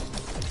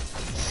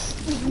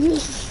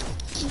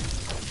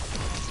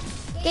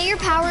 Get your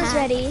powers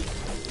ready.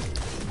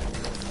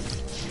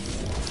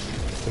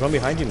 There's one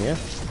behind you, Mia.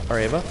 Or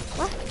Ava.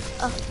 What?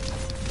 Oh.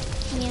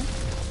 Yeah.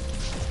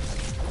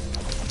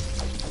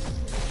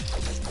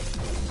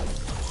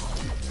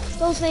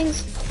 Those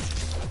things.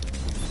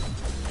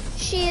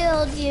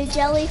 Shield, you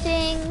jelly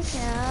things.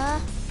 Yeah.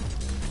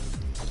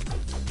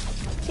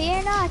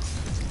 Fear not.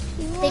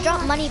 They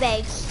drop money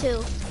bags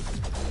too.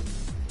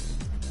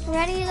 We're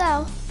ready to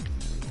go.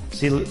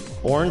 See,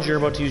 Orange, you're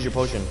about to use your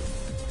potion.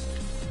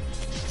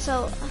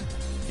 So,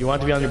 You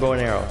want it to be on your bow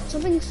and arrow.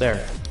 Something's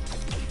There.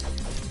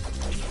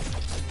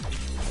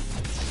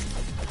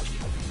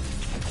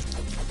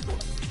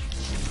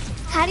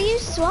 how do you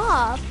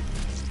swap?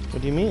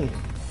 What do you mean?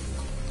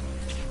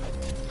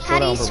 How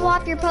do down, you purple.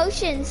 swap your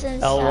potions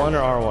and L1 stuff?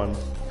 or R1?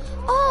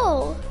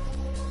 Oh!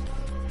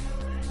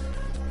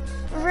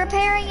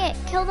 Repairing it.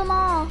 Kill them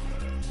all.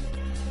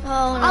 Oh no.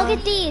 I'll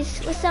get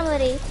these with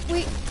somebody.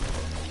 Wait.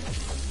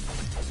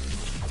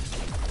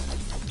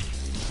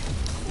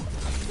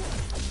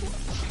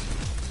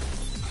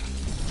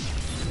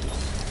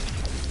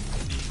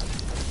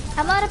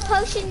 I'm out of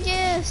potion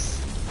juice.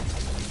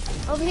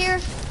 Over here.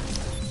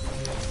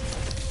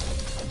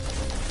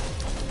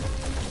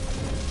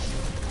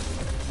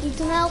 Need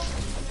some help.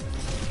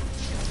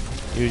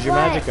 Use your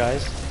What? magic,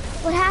 guys.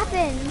 What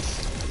happened?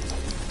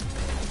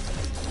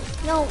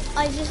 No,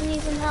 I just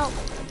need some help.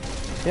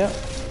 Yep.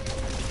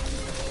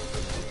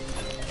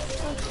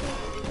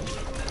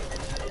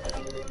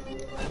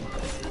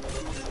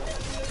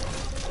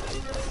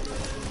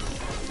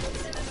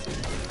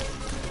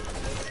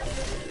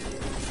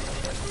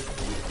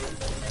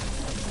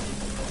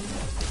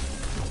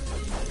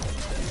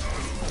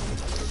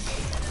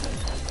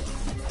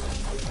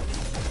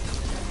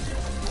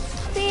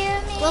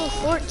 Fear me. Level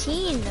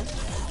 14.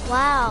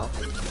 Wow.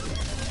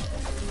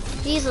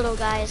 These little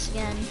guys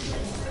again.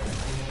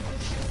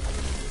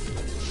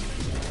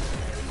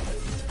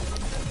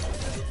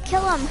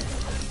 Kill them.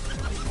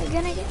 They're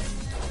gonna get...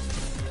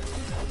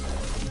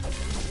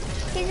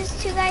 Okay,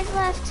 there's 2 guys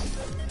left.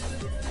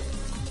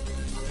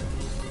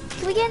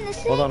 Can we get in this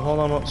thing? Hold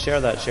on. Share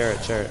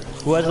it.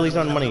 Who has the least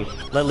amount of money?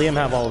 Let Liam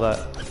have all of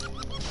that.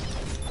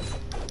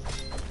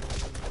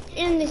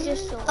 And it's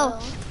just so low.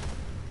 Oh.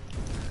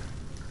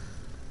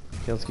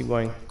 Okay, let's keep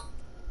going.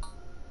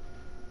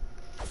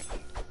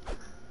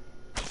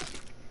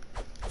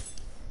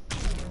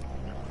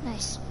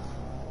 Nice.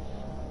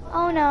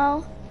 Oh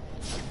no.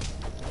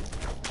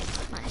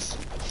 Nice.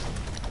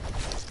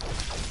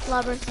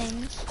 Blubber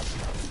things.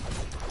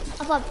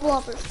 I thought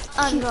blubbers.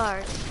 On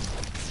guard.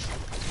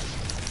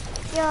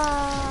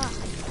 Yeah.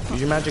 Use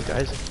your magic,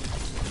 guys.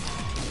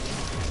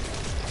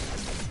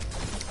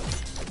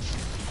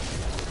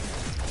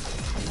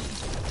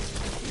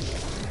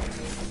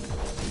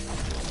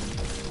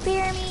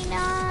 Fear me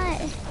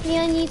not.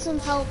 Mia needs some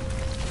help.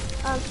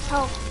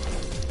 Help.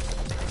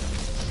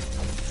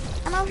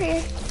 I'm over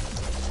here.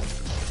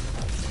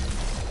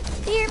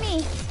 Fear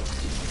me.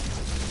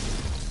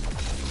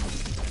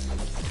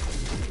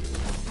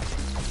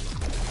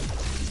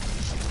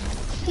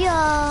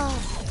 Yeah.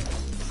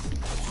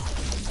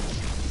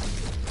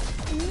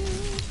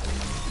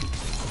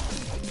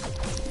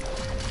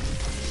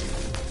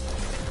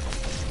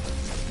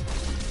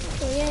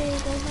 Okay, yeah,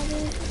 you go ahead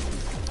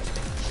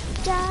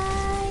and...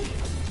 Die.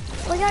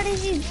 Look at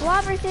these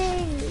blobber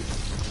things.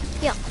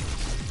 Yeah.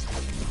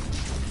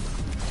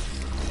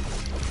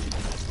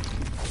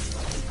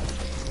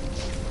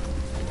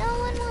 No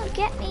one will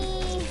get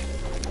me.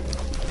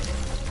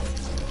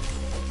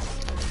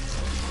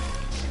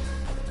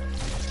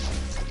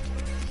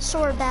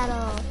 Sword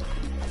battle.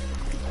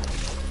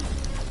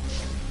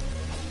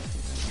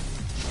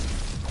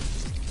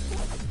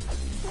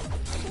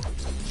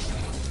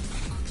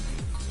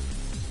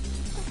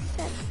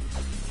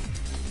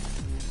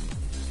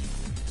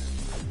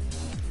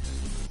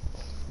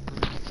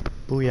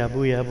 Booyah,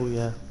 booyah,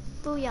 booyah.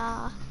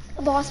 Booyah.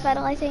 A boss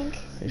battle, I think.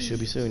 It should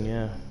be soon,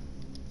 yeah.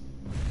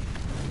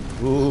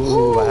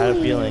 Ooh, I had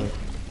a feeling.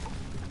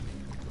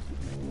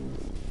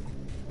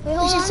 Wait, We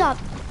hold should on. stop.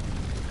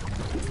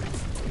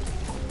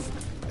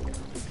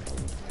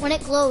 When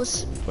it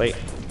glows. Wait.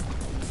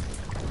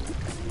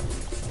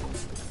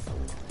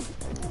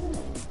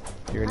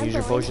 You're gonna use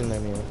your potion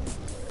there, Mia.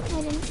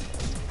 I didn't.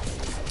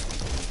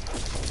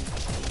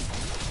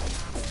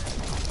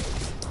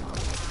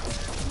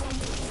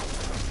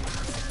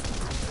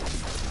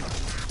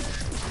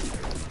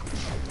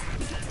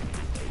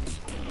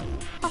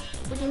 Oh,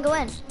 we can go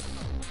in.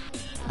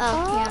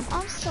 Oh, yeah.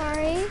 I'm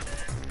sorry.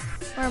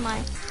 Where am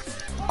I?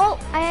 Oh,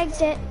 I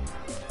exit.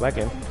 Back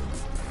in.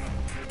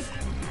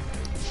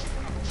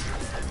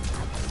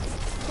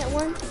 That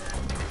one.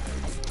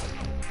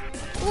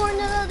 Warn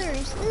the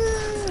others.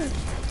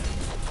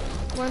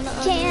 Warn the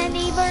others.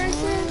 Candy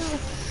versus.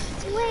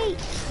 Wait.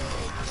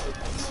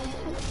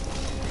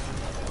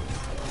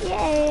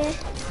 Yay.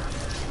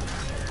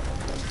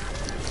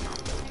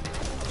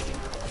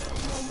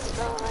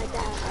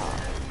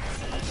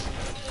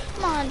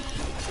 Come on.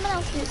 Someone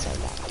else do so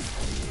that.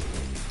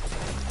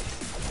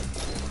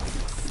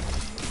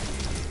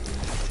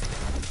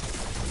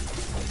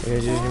 You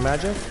guys using your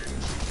magic?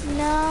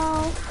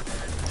 No.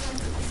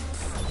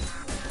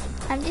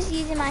 I'm just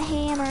using my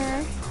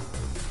hammer.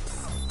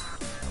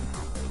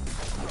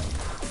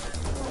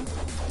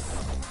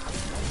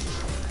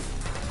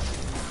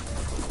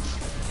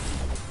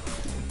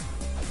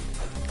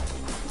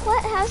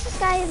 What? How's this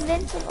guy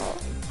invincible?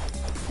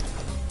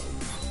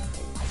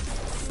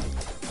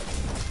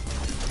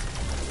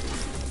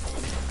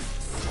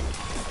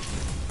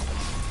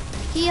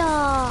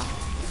 Yeah.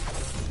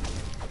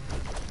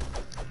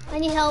 I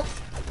need help.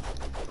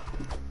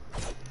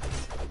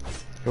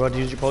 You want to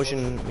use your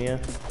potion, Mia?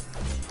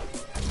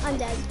 I'm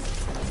dead.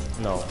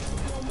 No.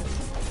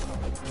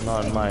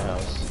 Not in my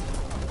house.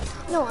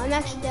 No, I'm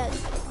actually dead.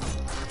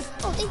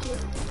 Oh, thank you.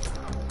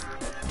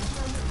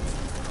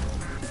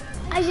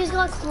 I just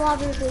got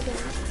clobbered again.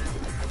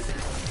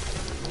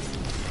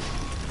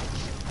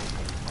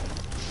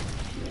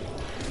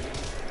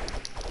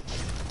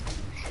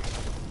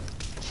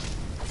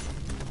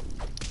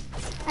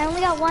 I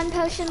only got one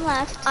potion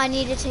left. I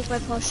need to take my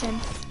potion.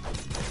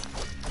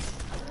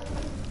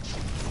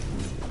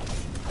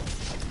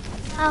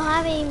 I don't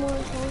have any more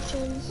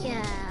potions.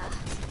 Yeah.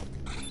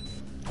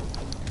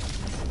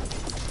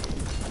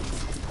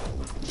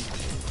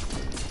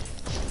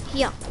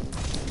 Yeah.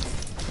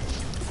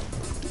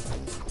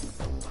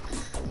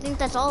 I think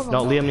that's all of them.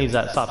 No, Liam needs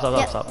that. Stop, stop,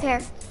 Yep, stop, stop. here.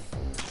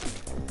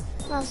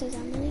 What else is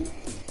that money?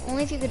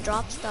 Only if you could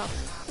drop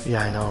stuff.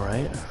 Yeah, I know,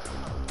 right?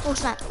 Oh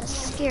snap, that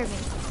scared me.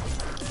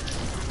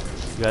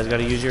 You guys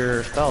gotta use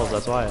your spells,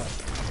 that's why.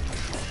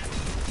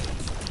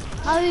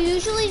 I would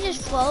usually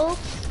just throw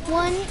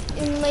one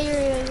in later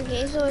in the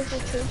game, so if the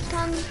troops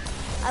come,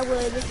 I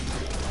would.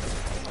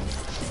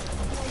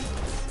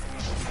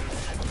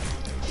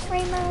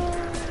 Rainbows.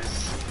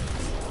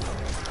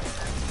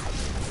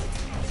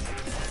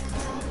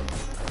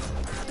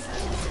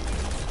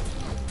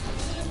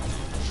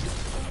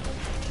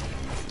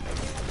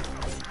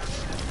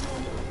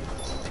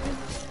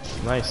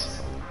 Nice.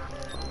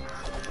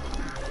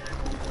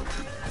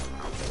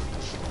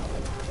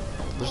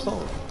 There's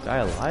still a guy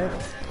alive?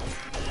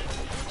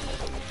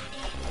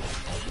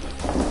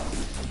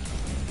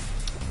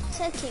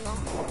 Said came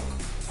off.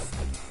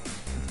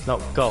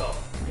 No, go.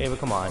 Ava,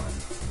 come on.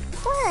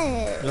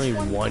 What? You only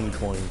need one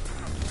coin.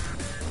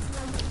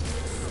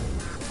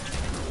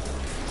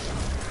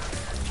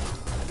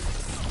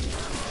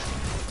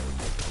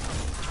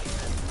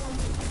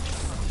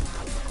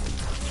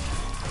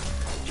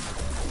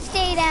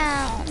 Stay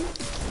down.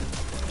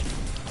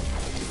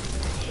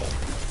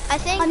 I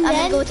think I'm I'm gonna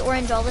dead. go with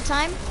orange all the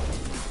time.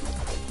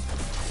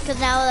 Because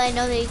now that I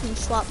know that you can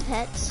swap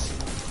pets.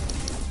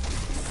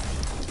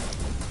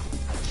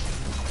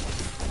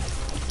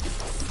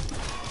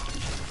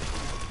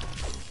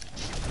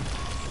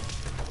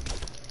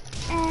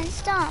 And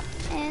stomp,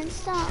 and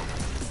stomp.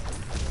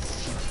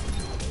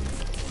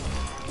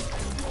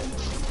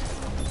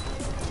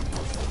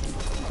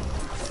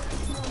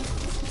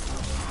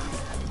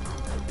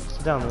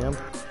 Sit down, Liam.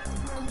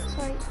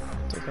 Sorry.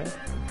 It's okay.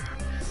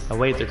 Oh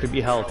wait, there could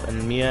be help,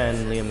 and Mia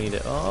and Liam need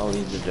it. Oh,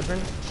 these are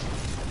different.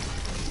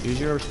 Use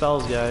your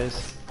spells,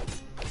 guys.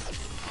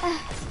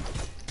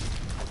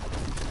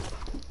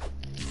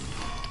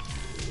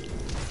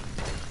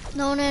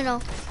 No, no, no.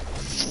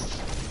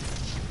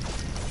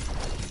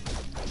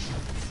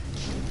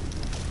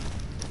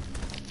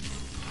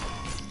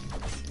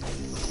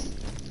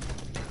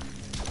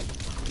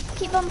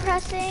 Keep on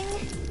pressing.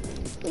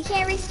 We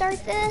can't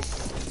restart this.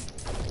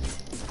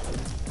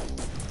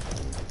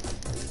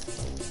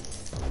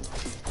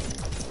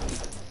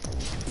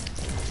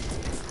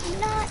 I'm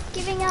not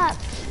giving up.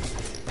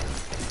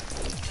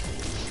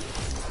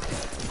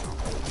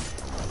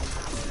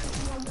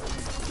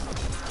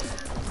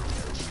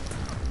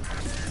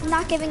 I'm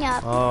not giving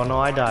up. Oh no,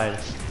 I died.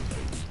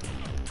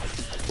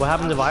 What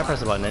happened if I press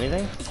the button?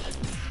 Anything?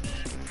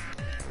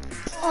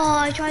 Oh,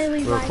 I tried to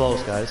leave. We were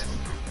close, guys.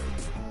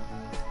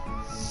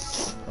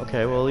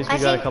 Okay, well at least we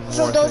got a couple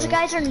so more those things.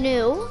 guys are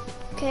new,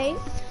 okay?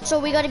 So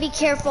we got to be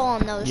careful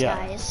on those Yeah.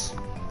 guys.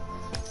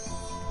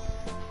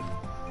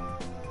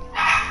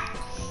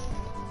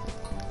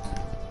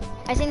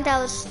 I think that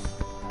was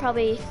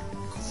probably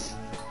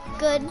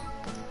good.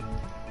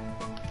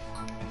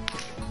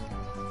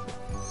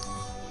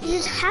 You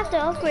just have to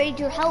upgrade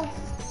your health.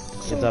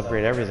 You have to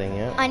upgrade everything,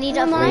 yeah. I need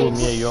to Am I? upgrade. Ooh,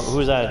 Mia,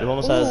 who's that? It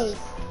almost Ooh. says.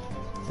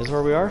 This is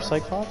where we are?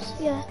 Cyclops?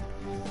 Yeah.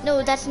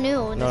 No, that's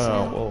new. That's No,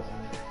 no, new. no. Whoa.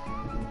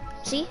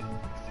 See?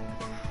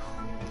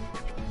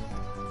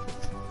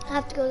 I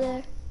have to go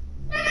there.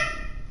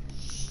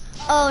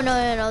 Oh,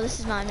 no, this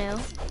is not new.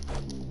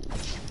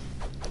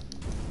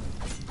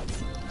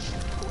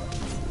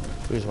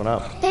 Who just went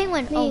up?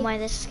 Penguin! Me. Oh my,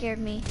 this scared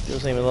me. You're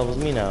the same level as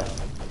me now.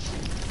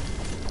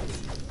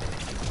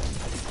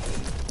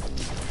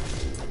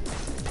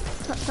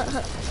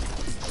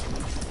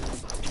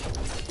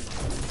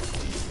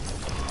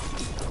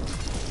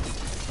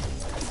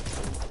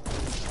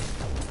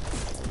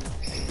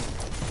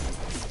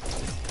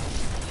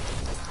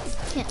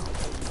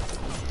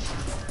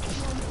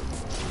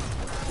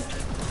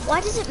 Why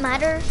does it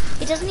matter?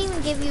 It doesn't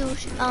even give you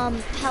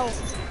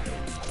health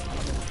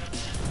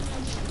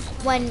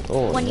when you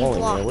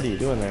block. Man, what are you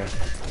doing there?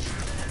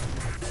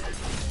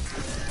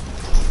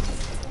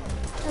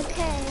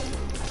 Okay,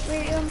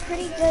 we're doing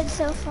pretty good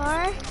so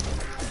far.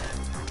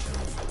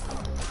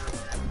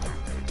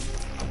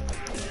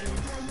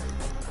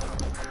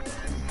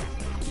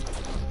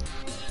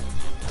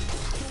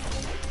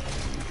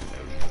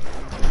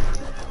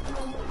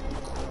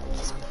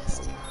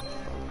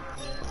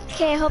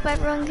 Okay, I hope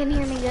everyone can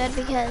hear me good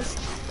because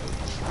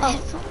my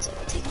headphones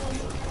are taking.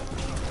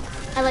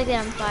 I like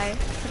that on fire.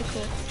 Pretty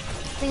cool. I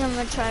think I'm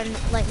gonna try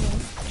lightning.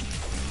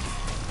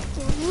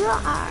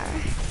 Roar!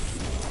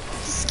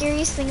 The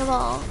scariest thing of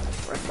all,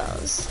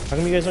 rainbows. How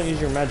come you guys don't use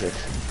your magic?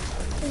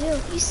 I do.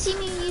 You see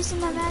me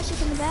using my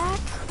magic in the back?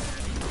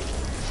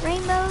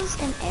 Rainbows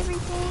and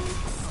everything.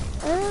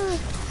 Ugh.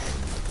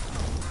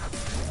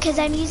 Because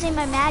I'm using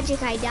my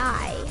magic, I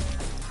die.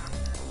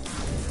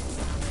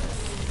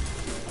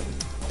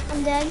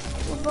 I'm dead.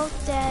 We're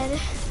both dead.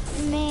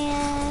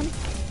 Man.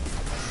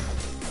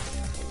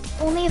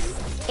 Only if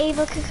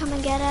Ava could come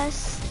and get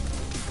us.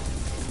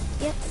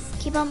 Yep.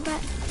 Keep on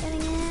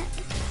getting it.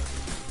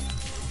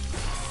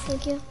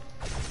 Thank you.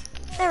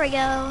 There we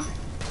go.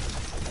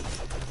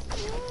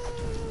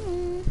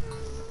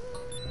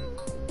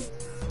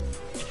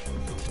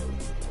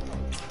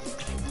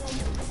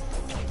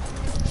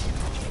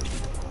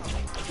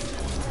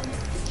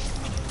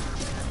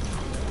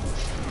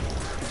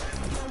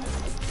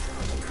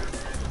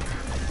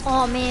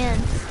 Oh man,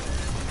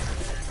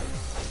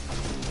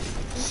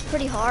 this is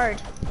pretty hard.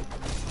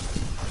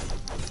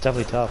 It's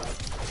definitely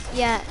tough.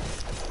 Yeah.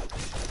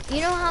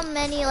 You know how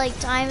many like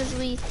times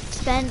we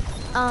spent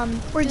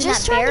We're doing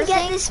just that trying bear to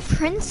get thing? this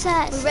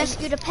princess. We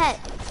rescued a pet.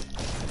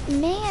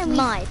 Man, we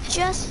My pet.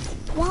 just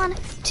want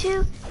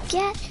to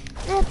get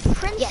the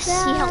princess.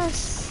 Yes, he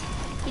helps.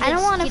 I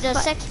don't want to. He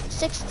does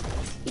six.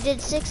 He did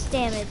 6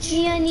 damage.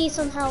 Mia needs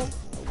some help.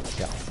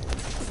 Yeah.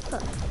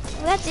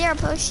 We got 0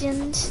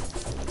 potions.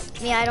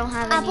 Yeah, I don't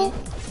have Apple?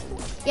 any.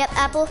 Yep,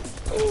 apple.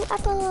 Ooh,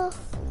 apple.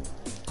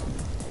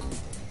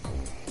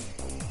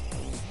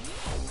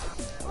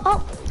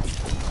 Oh,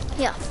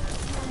 Yeah.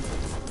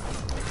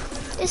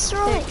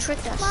 destroy. They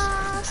tricked us.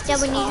 Must Yeah,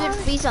 we need you to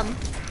destroy. freeze them.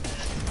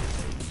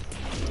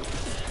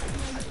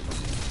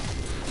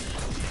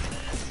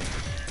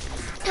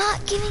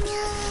 Not giving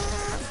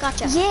up.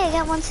 Gotcha. Yeah, I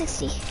got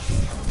 160.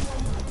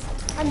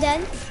 I'm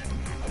dead.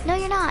 No,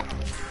 you're not.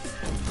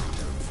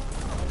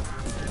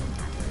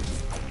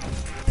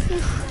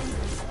 Phew.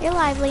 You're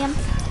alive, Liam.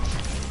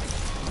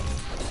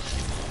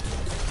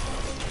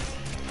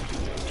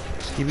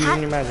 Just keep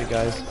using your magic,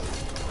 guys.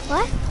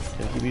 What?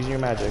 Just keep using your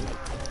magic.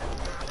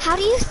 How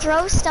do you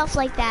throw stuff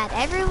like that?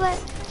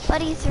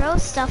 Everybody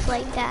throws stuff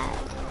like that.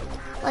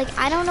 Like,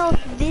 I don't know if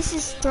this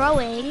is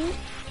throwing.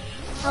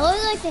 I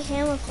really like the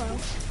hammer throw.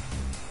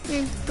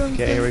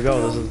 Okay, here we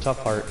go. This is the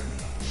tough part.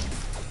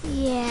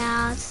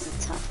 Yeah, it's the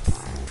tough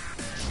part.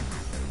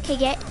 Okay,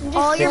 get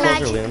all Stay your closer,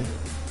 magic. Liam.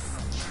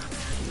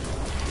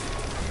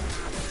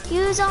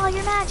 Use all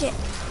your magic.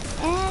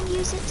 And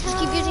use it to Just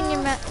keep using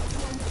your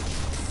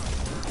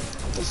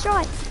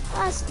destroy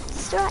us.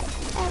 Destroy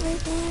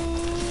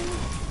everything.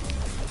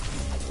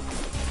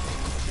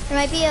 There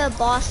might be a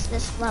boss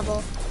this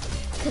level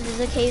because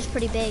the cave's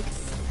pretty big.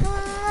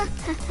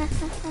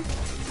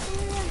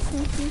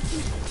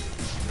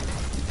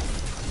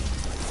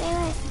 Stay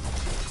away.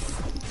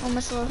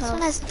 Almost low This health.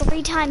 one has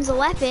 3 times the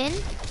weapon.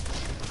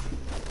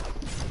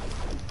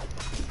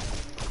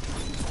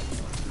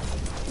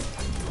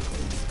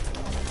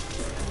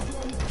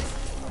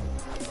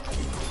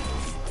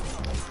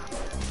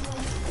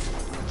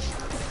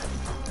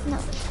 No.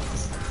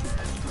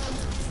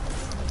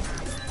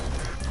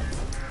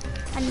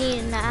 I need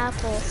an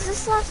apple. Is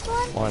this last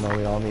one? Oh, I know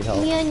we all need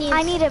help. Mia needs.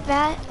 I need it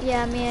bad.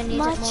 Yeah, Mia needs it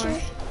more. Much.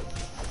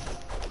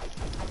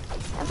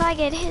 If I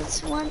get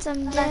hit once,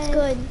 I'm dead. That's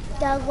good.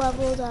 That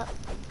leveled up.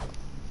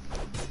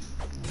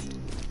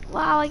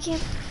 Wow, I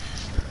can't.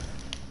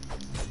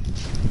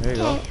 There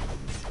you go.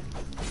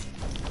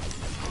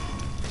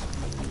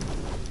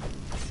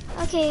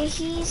 Okay,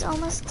 he's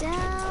almost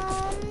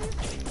down.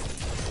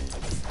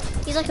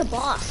 He's like a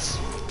boss.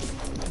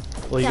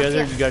 Well, you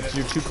Yeah, guys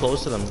you're too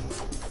close to them.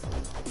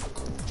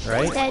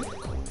 Right? Dead.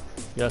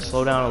 You gotta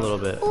slow down a little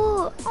bit.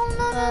 Ooh, oh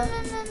no.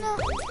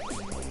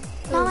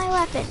 Not my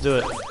weapon. Let's do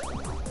it.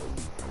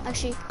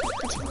 Actually,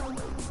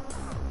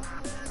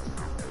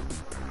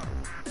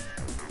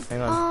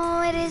 Hang on.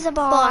 Oh, it is a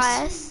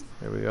boss.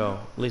 There we go.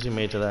 At least we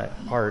made it to that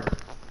part.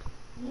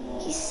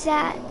 He's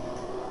sad.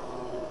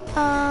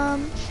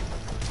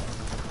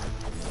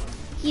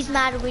 He's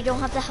mad we don't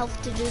have the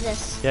health to do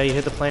this. Yeah, you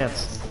hit the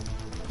plants.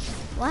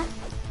 What?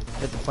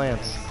 Hit the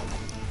plants.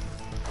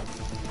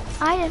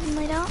 I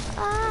definitely don't.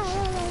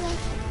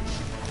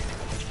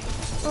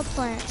 What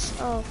plants?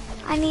 Oh.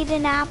 I need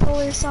an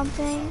apple or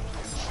something.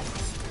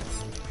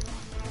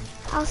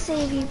 I'll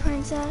save you,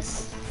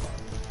 princess.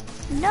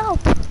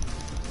 Nope.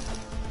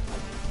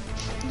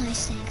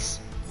 Nice, thanks.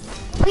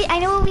 Wait, I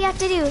know what we have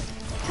to do.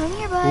 Come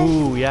here, bud.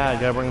 Ooh, yeah,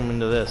 gotta bring him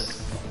into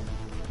this.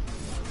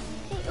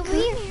 Hey, over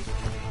here.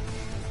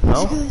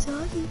 No?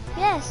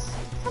 Yes.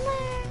 Come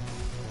here.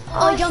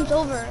 Oh, he jumped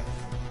over.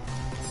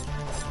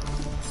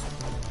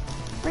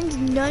 Brings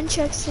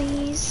nunchucks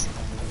thingies.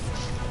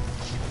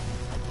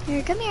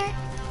 Here, come here.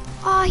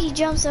 Oh, he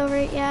jumps over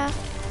it, yeah.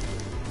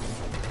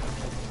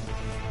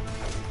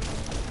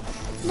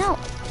 No.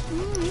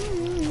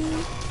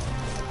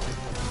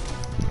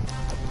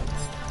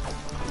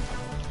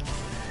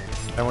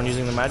 Everyone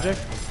using the magic?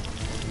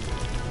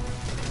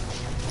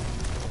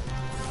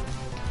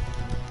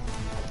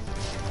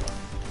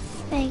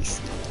 Thanks.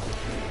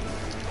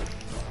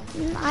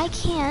 I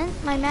can't.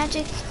 My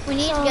magic. We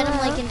need to get him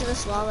like into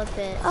this lava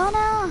pit. Oh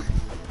no.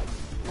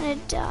 I'm gonna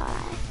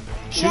die.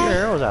 Shoot your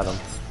arrows at him.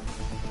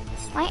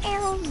 My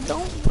arrows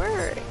don't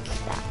work.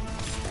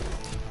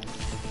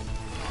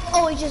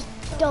 Oh, he just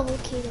double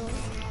KO'd.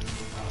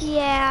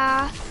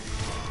 Yeah.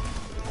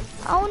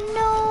 Oh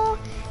no.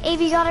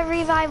 Abe, you gotta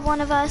revive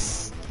one of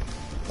us.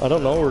 I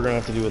don't know what we're gonna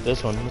have to do with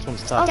this one. This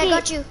one's tough. Okay, I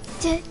got you.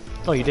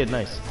 Oh, you did,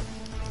 nice.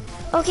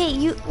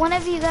 Okay, one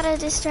of you gotta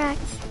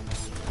distract.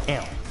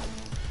 Ow.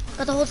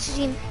 Got the whole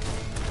team.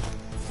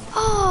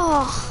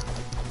 Oh.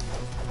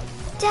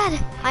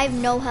 Dad, I have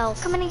no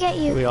health. coming to get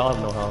you. We all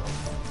have no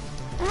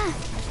health. Ah.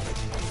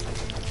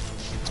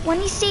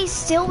 When he stays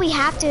still, we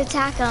have to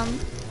attack him.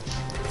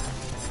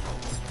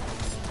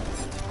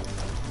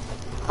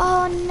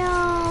 Oh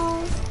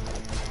no.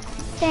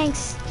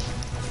 Thanks.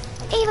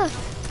 Ava.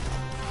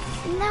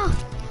 No.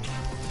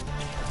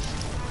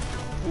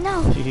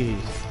 No. Jeez.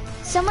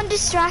 Someone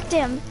distract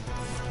him.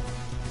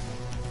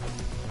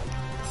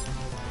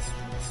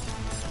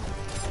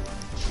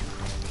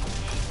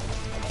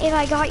 Ava,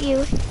 I got you.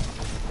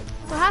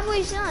 We're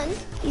halfway done.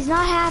 He's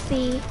not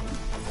happy.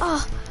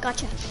 Oh,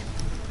 gotcha.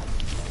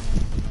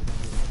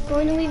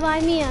 Going to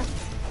revive Mia.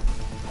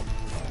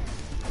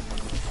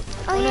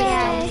 Oh no,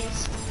 yeah. yeah.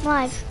 I'm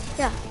alive.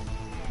 Yeah.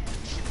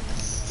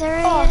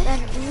 Sorry. Oh,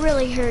 that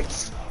really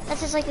hurts.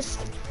 That's just like this.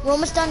 We're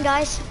almost done,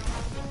 guys. We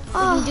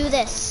Oh, can do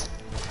this.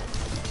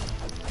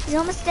 he's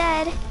almost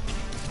dead.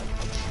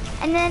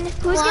 And then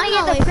who's Well, gonna I'm get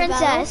not the waiting for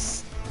battle.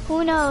 princess?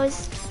 Who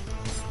knows?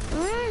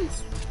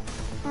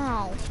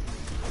 Oh.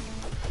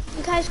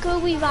 You guys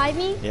could revive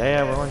me? Yeah,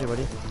 yeah, we're on you,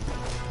 buddy.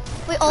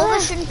 Wait, all of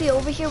us shouldn't be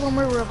over here when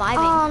we're reviving.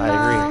 Oh no.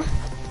 I agree.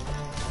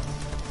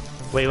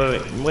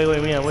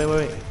 Wait, Mia,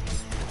 wait.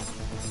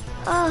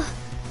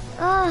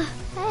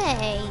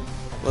 Hey.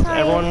 Look, Sorry.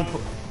 everyone.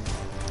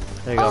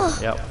 There you go. Oh.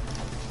 Yep.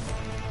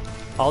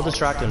 I'll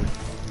distract him.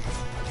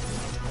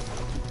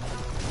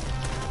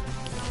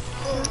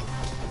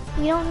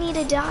 We don't need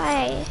to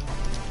die.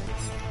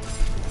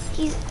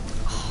 He's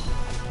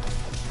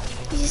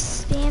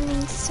just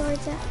spamming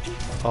swords at me.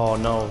 Oh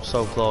no,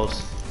 so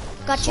close.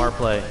 Got Smart you.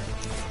 play.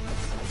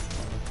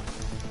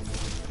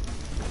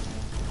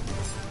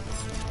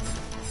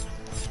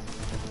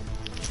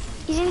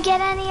 You didn't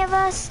get any of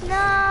us? No.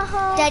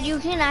 Dad, you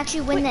can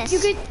actually win this.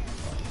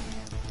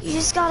 You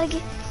just gotta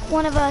get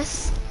one of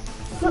us.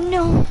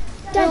 No.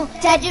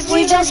 Dad, just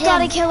worry You about just him.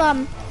 gotta kill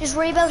him. Just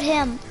worry about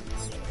him.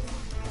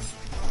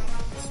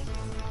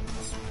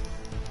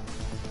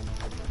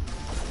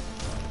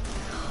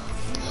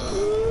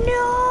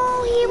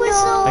 No, he was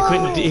I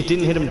couldn't. It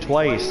didn't hit him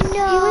twice. No. He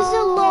was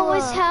the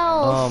lowest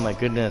health. Oh my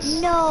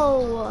goodness.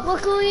 No.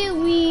 Luckily,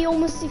 we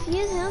almost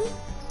defeated him.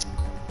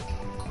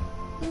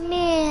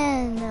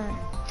 Man.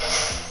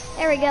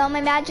 There we go.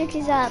 My magic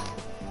is up.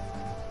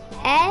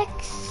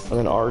 X. And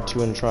then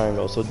R2 and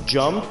triangle. So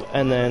jump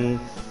and then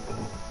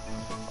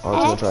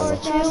R2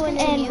 and triangle.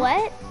 And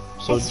what?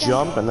 So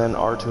jump and then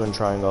R2 and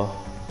triangle.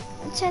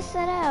 Let's test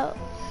that out.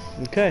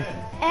 Okay.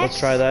 Let's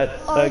try that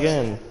R2.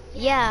 again.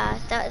 Yeah,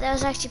 that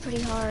was actually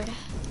pretty hard.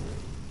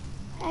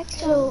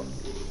 X. So,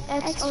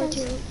 X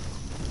X2.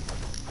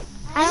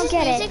 I don't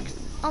get it.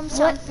 Sound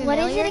What is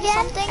familiar it or again?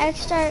 something? X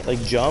start.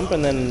 Like jump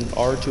and then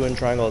R2 and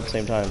triangle at the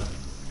same time.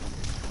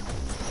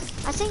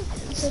 I think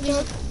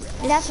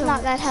That's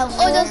not that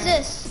helpful. Oh, it does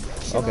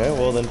this. Okay,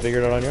 well then figure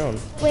it out on your own.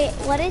 Wait,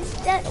 what is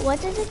that?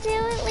 What does it do,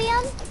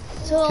 Liam?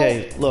 So,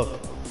 Okay, look.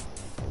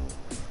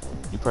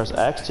 You press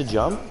X to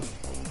jump,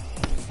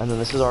 and then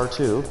this is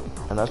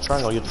R2, and that's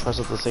triangle. You have to press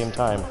it at the same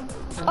time.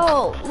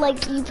 Oh,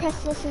 like you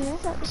press this and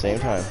this at the Same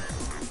time.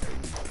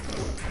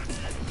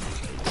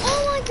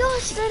 Oh my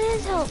gosh, that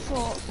is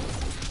helpful.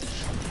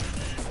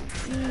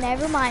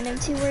 Never mind, I'm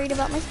too worried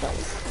about my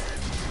spells.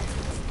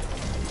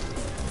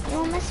 You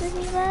won't mess with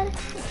me, bud?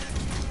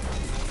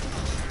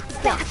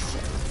 Back!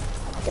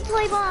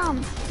 Deploy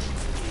bomb!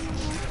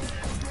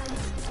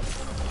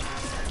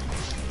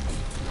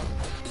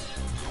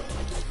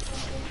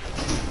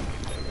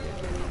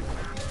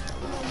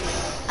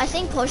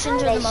 think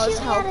potions How are are the they most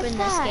shooting at help us in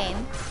this back?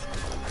 game.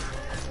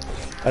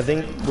 I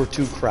think we're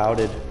too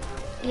crowded.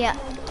 Yeah.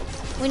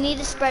 We need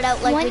to spread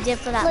out like we did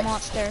for that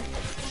monster.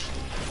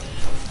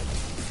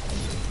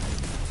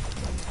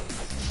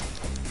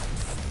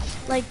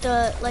 Like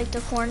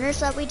the corners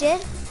that we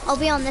did. I'll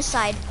be on this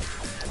side.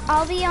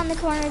 I'll be on the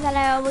corner that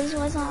I always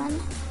was on.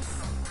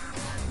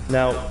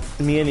 Now,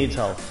 Mia needs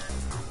help.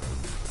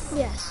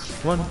 Yes.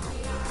 Come on.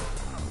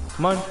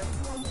 Come on.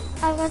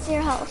 I've got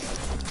your health.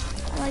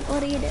 I'm like,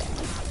 what are you doing?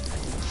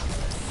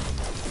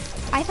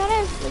 I thought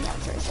I was Liam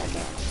for a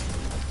second.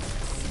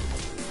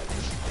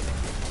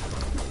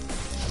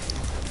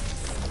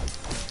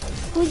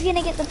 Who's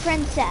gonna get the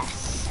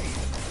princess?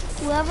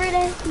 Whoever it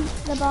is,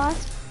 the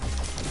boss.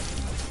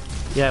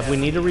 Yeah, if we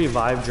need to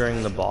revive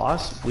during the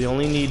boss, we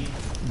only need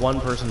one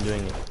person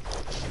doing it.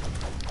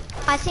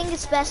 I think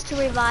it's best to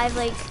revive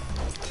like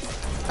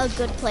a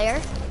good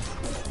player.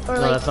 Or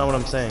No, like that's not what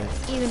I'm saying.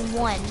 even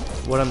one.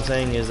 What I'm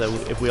saying is that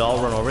if we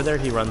all run over there,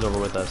 he runs over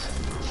with us.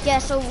 Yeah,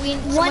 so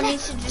someone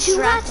needs to Two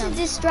distract has him. to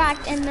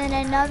distract, and then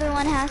another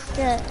one has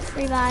to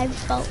revive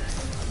both.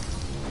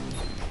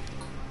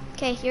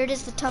 Okay, here it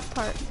is, the tough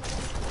part.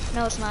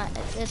 No, it's not.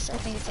 I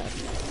think it's it.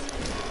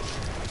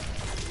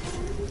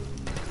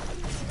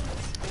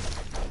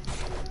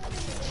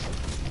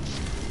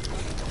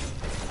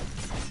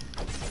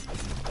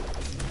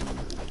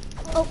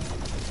 Oh.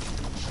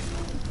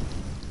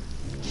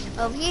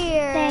 Over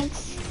here.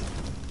 Thanks.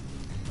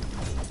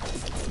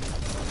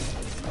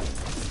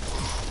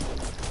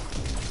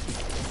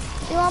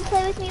 You wanna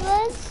play with me,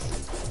 Liz?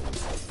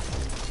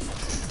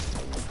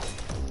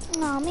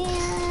 Oh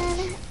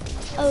man.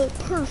 Oh,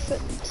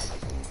 perfect.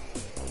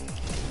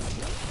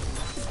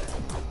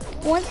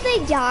 Once they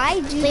die,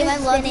 do Liam, the I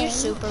love spinning. your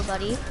super,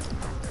 buddy.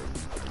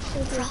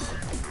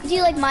 Do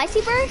you like my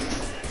super?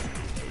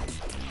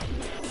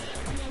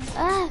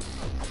 Ah.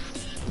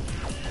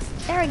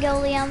 There we go,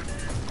 Liam.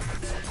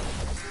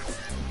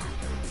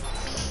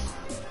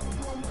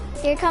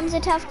 Here comes the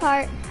tough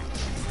part.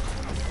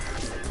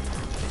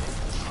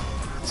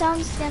 So I'm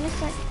just gonna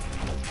start.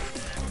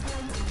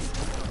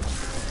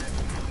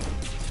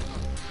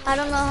 I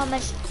don't know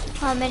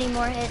how many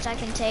more hits I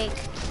can take.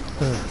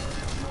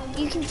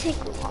 You can take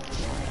a lot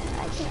more.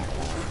 I can't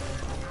though.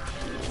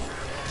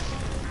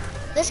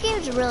 This game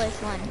is really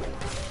fun.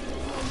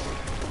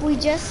 We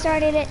just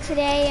started it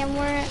today and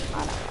we're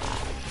on a lot.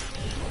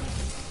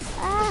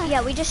 Ah.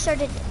 Yeah, we just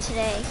started it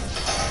today.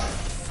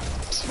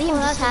 Liam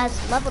just has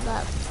leveled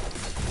up.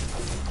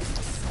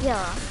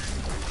 Yeah.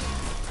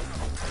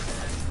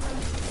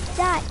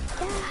 Die.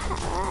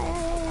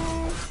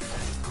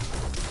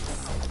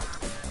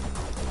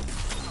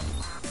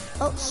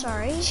 Oh,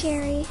 sorry.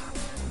 Cherry.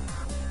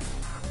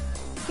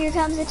 Here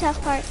comes the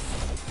tough part.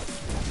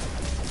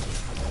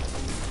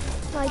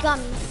 Oh, he got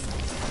me.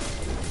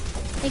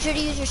 Make sure to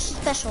use your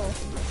special.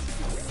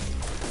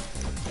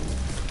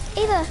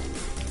 Ava.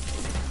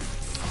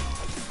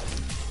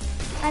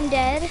 I'm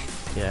dead.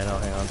 Yeah, no,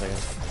 hang on a second.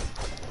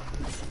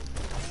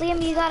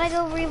 Liam, you gotta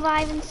go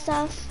revive and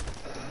stuff.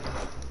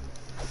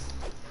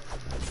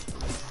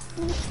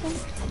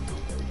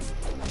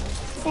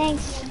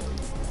 Thanks.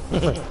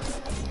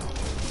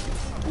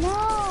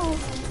 No.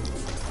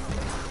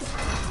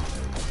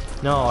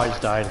 No, I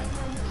just died.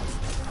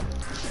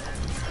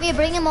 Yeah,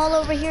 bring them all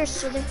over here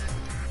so they...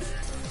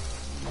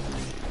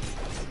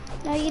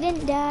 No, you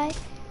didn't die.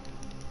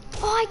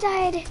 Oh, I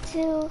died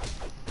too.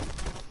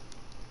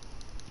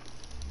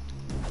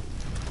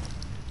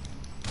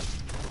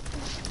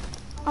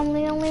 I'm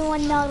the only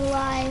one not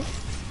alive.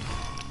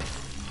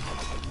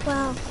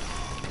 Wow.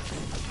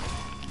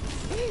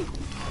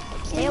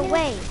 Stay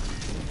away.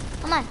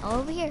 Come on,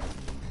 over here.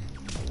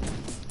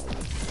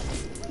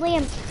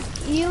 Liam,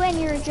 you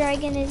and your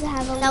dragon is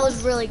have a That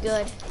was really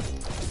good.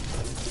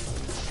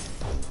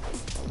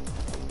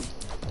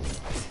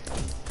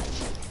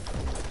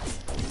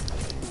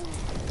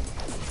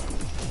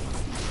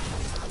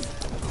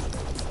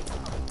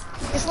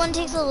 This one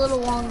takes a little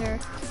longer.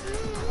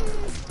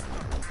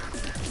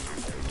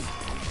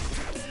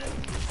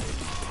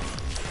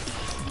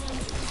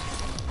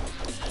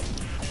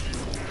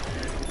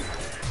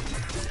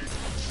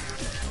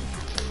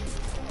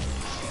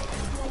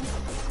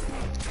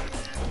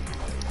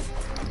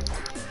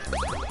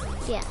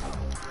 Yeah.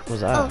 What was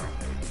that? Oh,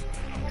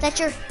 that's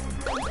your...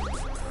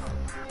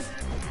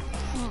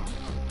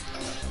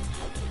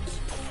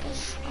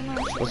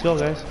 Let's go,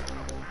 guys.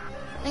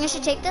 I think I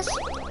should take this.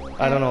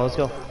 I don't know, let's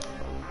go.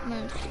 I'm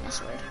gonna take my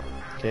sword.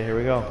 Okay, here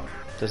we go.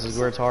 This is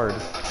where it's hard.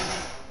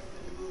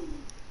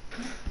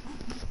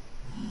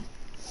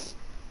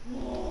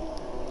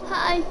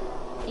 Hi.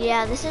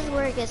 Yeah, this is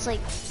where it gets like...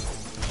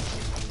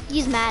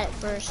 He's mad at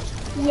first.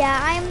 Yeah,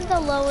 I'm the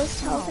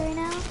lowest health right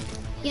now.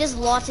 He does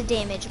lots of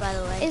damage, by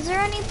the way. Is there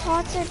any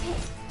pots or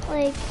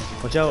like?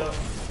 Watch out.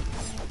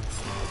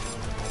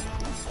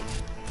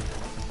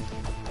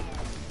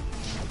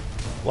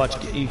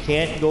 Watch, you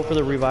can't go for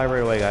the revive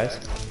right away, guys.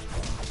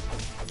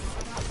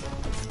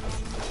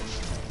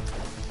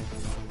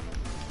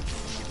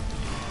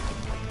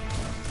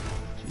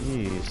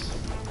 Jeez.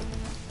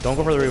 Don't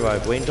go for the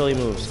revive. Wait until he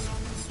moves.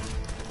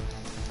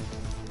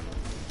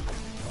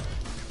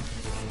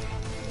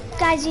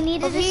 Guys, you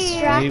need to You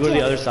distract need to go to the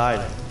him. other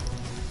side.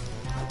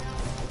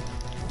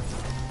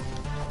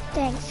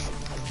 Thanks.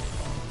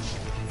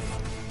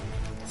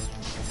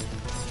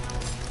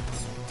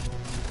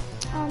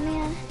 Oh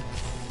man.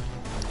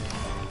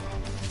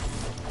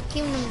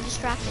 Keeping them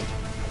distracted.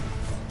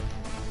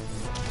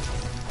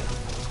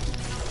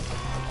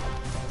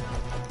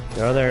 Get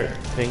out of there,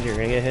 Pink. You're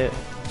gonna get hit.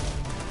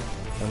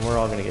 And we're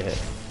all gonna get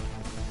hit.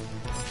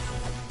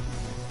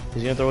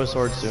 He's gonna throw his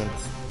sword soon.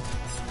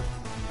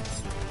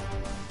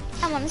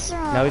 I'm on the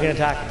surround. Now we can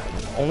attack.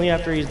 Only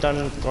after he's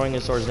done throwing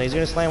his swords. Now he's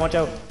gonna slam, watch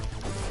out.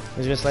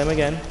 He's gonna slam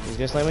again. He's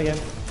gonna slam again.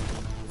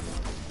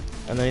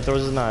 And then he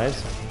throws his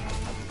knives.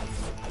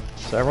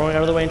 So everyone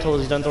out of the way until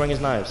he's done throwing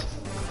his knives.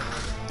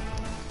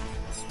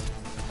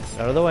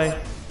 Out of the way.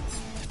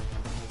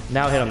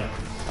 Now hit him.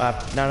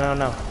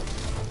 No.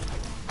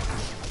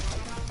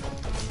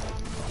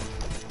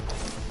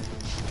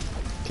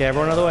 Okay,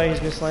 everyone out of the way. He's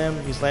gonna slam.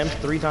 He slams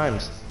 3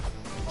 times.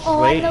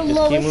 Oh, Wait, I'm the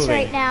just keep lowest moving.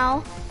 right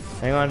now.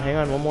 Hang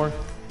on, one more.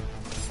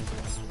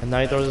 And now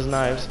he throws his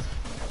knives.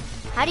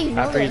 How do you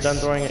know After this? he's done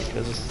throwing it,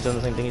 because he's done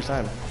the same thing each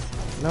time.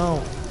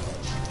 No.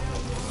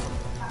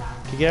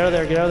 Okay, get out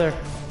of there.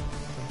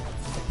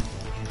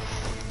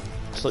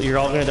 So you're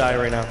all gonna die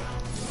right now.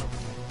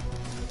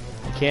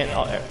 You can't,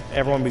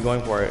 everyone be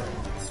going for it.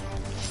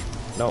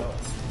 Nope.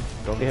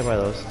 Don't get hit by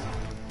those.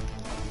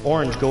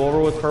 Orange, go over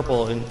with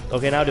purple. And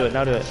okay, now do it.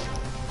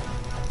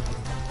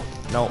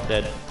 Nope,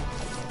 dead.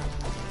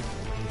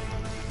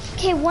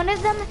 Okay, one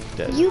of them,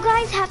 Dead. you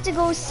guys have to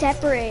go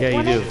separate. Yeah, you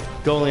One do.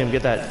 of- Go, Liam,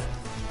 get that.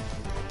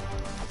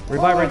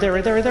 Revive right there.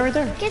 Get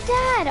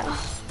that.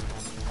 Oh.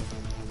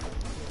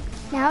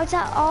 Now it's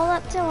all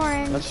up to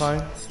orange. That's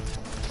fine.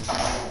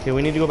 Okay,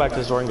 we need to go back to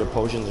the store and get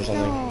potions or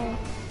something. No.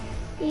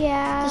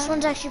 Yeah. This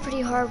one's actually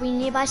pretty hard. We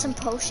need to buy some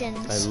I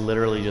potions.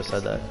 literally just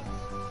said that.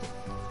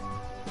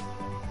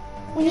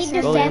 We need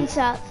Go, Liam. defense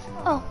up.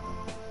 Oh.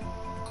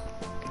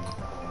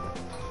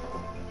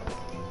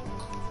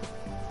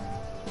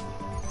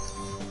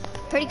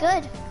 Pretty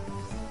good.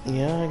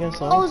 Yeah, I guess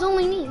so. Oh, it's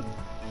only me.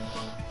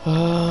 So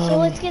Um,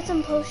 let's get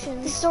some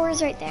potions. The store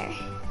is right there.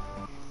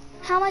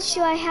 How much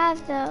do I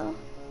have though?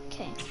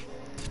 Okay.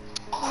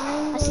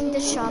 I think the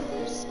shop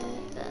is the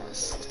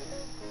best.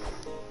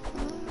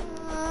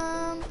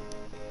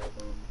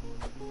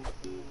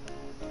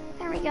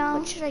 There we go.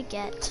 What should I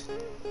get?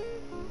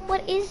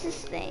 What is this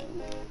thing?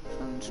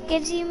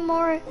 Gives you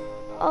more.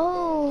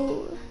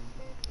 Oh.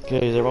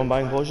 okay, is everyone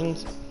buying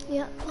potions?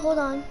 Yeah. Hold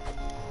on.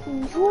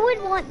 Who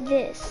would want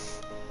this?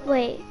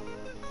 Wait.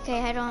 Okay,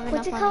 I don't have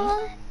What's it enough money.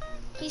 called?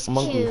 He's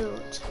Monkey.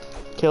 cute.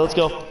 Okay, let's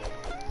go.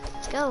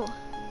 Let's go.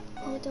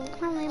 Oh, don't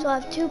come on. So I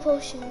have 2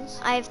 potions.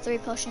 I have 3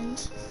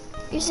 potions.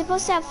 You're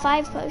supposed to have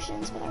 5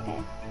 potions, but okay.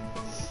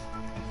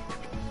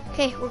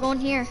 Okay, we're going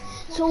here.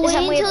 So There's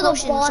wait that way of until the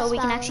potions boss so we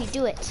can battle. actually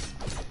do it.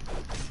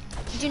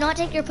 Do not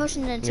take your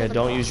potions until Yeah, the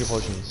don't boss. use your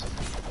potions.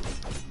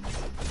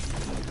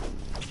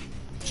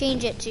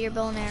 Change it to your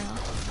bow and arrow.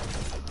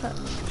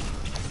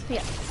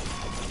 Yeah.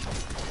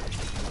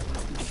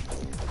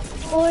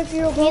 Or if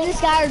you're me and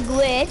this guy are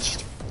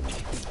glitched.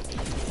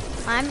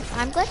 I'm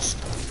glitched.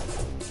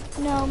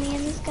 No, me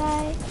and this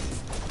guy.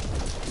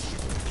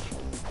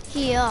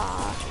 Here.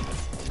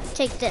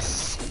 Take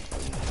this.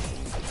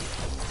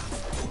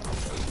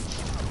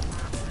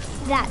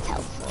 That's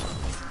helpful.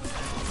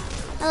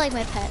 I like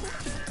my pet.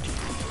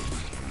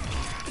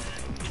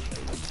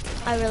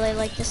 I really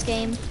like this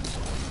game.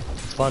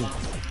 It's fun.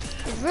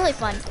 It's really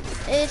fun.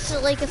 It's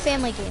like a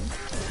family game.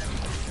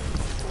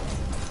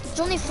 It's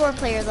only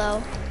 4-player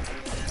though.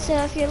 So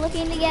if you're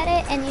looking to get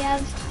it and you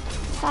have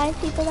 5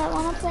 people that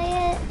want to play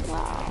it,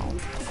 wow.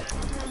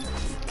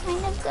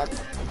 Kind of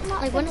good.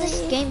 Not Like when did this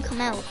really. game come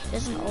out?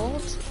 Isn't it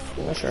old?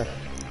 I'm not sure.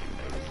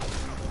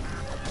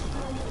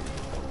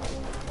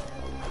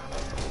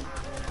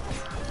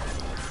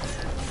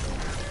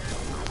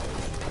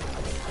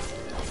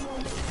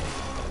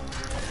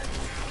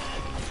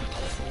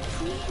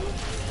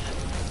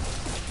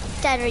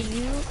 Dad, are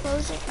you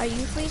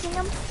freezing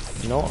them?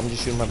 No, I'm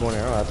just shooting my bow and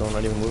arrow at them. I'm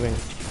not even moving.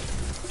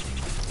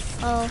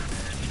 Oh.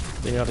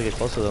 Then you have to get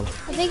close to them.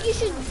 I think you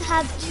should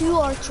have 2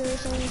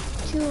 archers and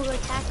 2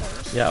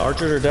 attackers. Yeah,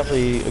 archers are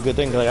definitely a good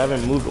thing. Like I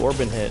haven't moved or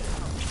been hit.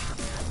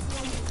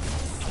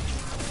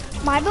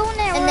 My bow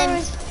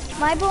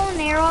and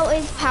arrow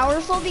is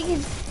powerful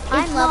because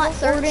I'm it's level not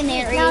 13.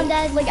 ordinary. Now,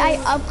 Dad, like I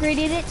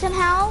upgraded it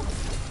somehow.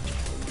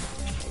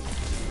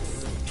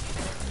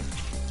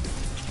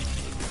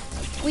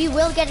 We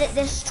will get it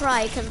this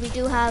try because we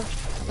do have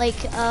like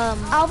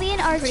I'll be an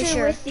archer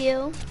sure. with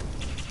you.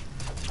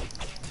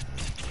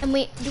 and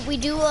we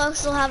do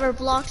also have our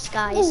blocks,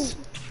 guys. Ooh.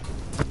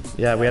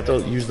 Yeah, we have to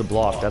use the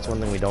block. That's one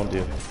thing we don't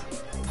do.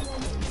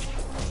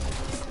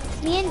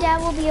 Me and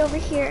Dad will be over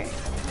here.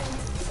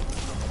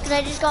 Because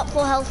I just got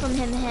full health from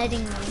him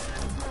hitting me.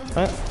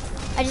 Huh?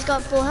 I just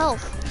got full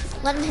health.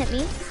 Let him hit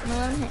me. I'm gonna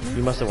let him hit me.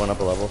 You must have went up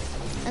a level.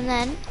 And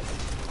then,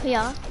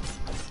 yeah,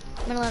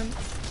 I'm gonna let him.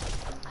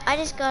 I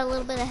just got a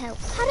little bit of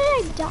health. How did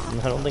I die?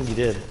 I don't think you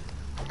did.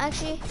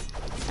 Actually,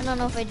 I don't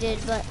know if I did,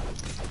 but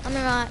I'm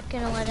not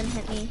gonna let him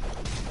hit me.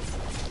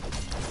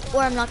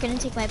 Or I'm not gonna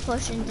take my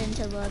potions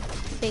into the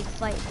big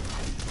fight.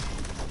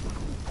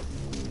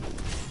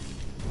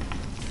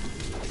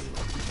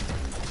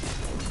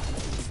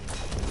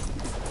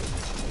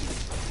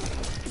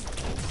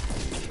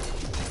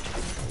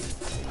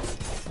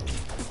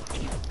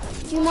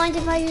 Do you mind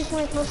if I use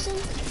my potion?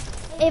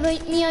 Ava,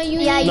 Mia, you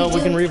Yeah, need No, you we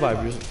do. can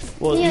revive you.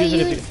 Well, Yeah, use it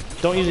you- if you,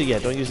 don't use it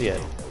yet. Don't use it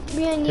yet.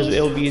 Mia Because needs.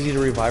 it'll be easy to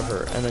revive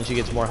her, and then she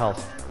gets more health.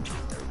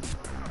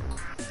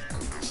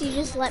 She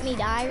just let me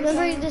die.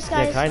 Remember this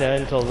Yeah, guy's. kinda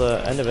until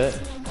the end of it,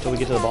 until we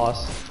get to the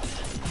boss.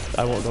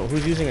 I won't know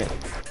who's using it.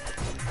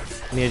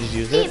 Mia just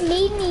used It it.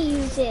 made me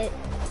use it.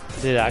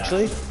 Did it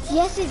actually?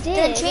 Yes, it did.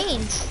 Then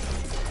change.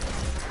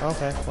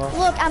 Okay. Well,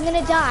 Look, I'm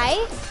gonna die.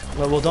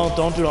 well,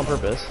 don't do it on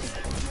purpose.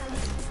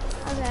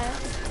 Okay.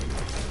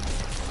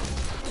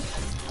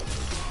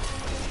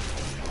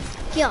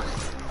 Yeah.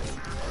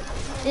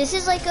 This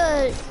is like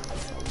a.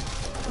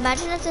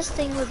 Imagine if this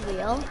thing was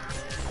real.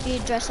 You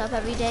dress up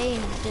every day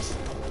and just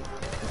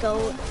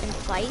go and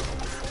fight.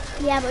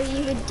 Yeah, but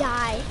you would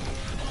die.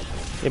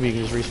 Yeah, but you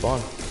can just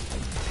respawn.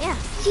 Yeah.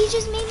 He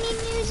just made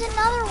me use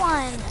another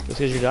one. Just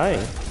because you're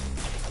dying.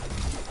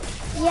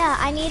 Yeah,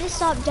 I need to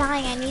stop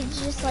dying. I need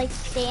to just like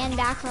stand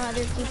back from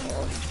other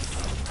people.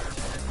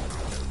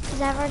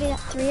 Cause I've already got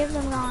 3 of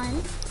them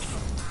gone.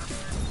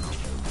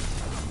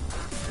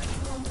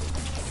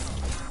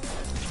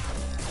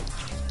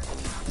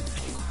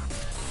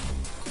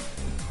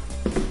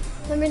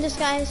 Remember this,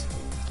 guys?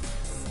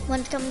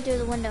 One's coming through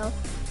the window.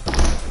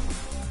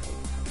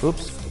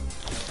 Oops.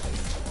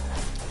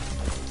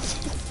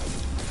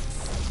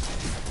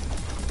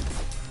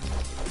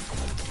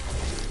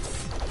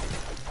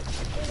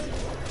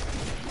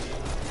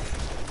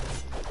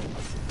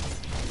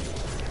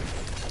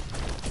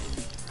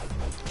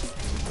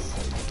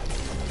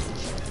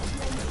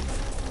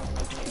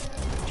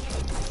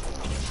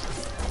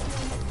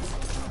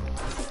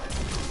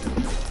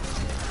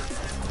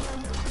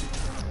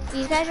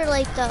 These guys are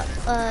like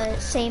the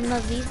same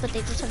of these, but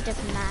they just have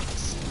different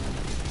maps.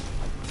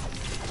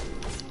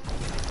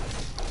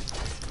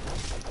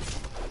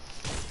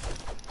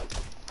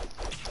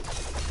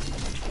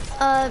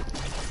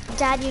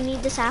 Dad, you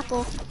need this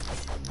apple.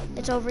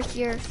 It's over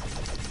here.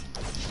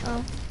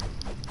 Oh,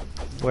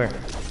 Where?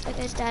 that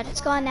guy's dad.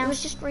 It's gone It now.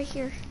 was just right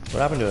here.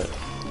 What happened to it?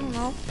 I don't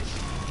know.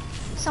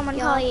 Someone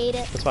Yeah. probably ate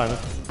it. That's fine.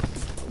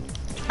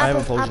 I have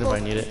a potion if I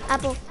need it.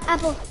 Apple.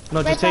 Apple.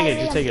 No, Right just take by it.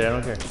 Just Liam. take it. I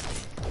don't care.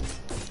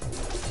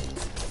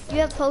 You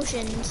have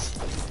potions.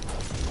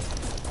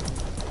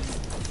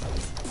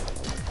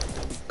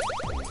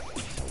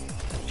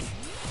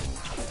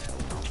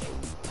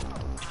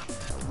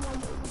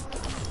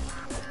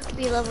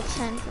 Be level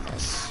 10 for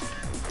this.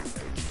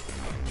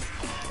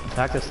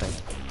 Attack this thing.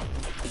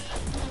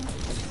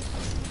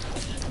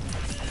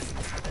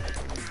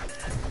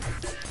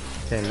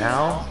 Okay,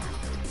 now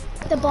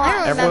The I boss.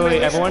 don't remember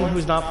this everyone one.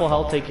 who's not full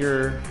health, take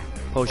your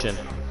potion.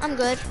 I'm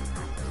good.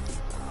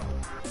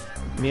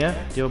 Mia,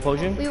 do you have a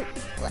potion?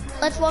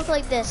 Let's walk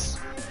like this.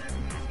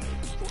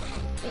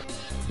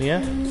 Mia?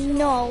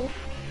 No.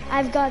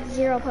 I've got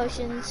 0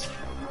 potions.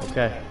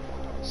 Okay.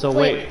 So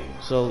wait.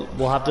 So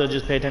we'll have to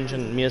just pay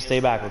attention. Mia, stay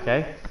back,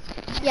 okay?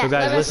 Yeah, So guys,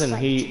 let us listen. fight.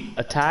 He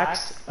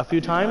attacks a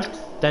few times,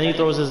 then he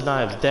throws his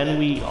knives. Then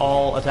we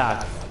all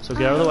attack. So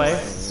get out of the way.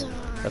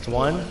 That's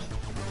one.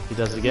 He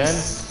does it again.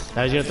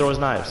 Now he's gonna throw his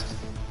knives.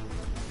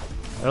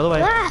 Out of the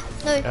way. Ah!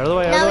 No, Out of the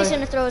way. Out now of he's the way.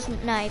 gonna throw his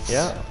knives.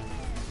 Yeah.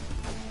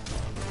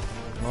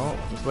 Well,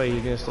 this way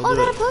you're gonna still Oh, I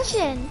do got a it.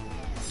 potion.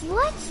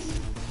 What?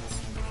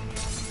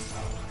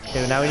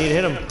 Okay, now we need to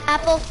hit him.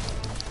 Apple.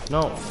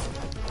 No,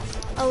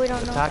 Oh, we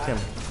don't know. attack him.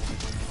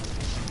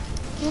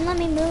 Don't let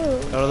me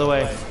move. Out of the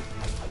way.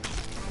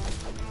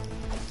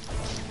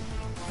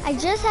 I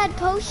just had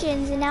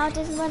potions and now it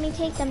doesn't let me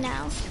take them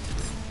now.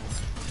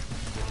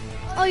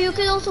 Oh, you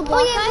could also Oh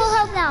block yeah, full guys?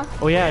 health now.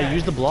 Oh yeah,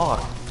 use the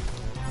block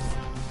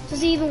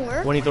Does it even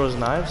work? when he throws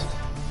knives.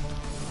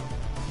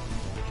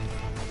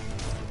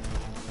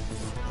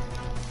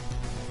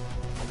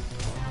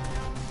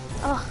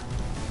 Oh,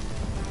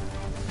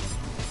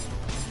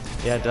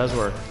 Yeah, it does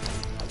work.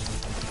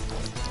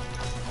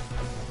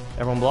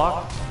 Everyone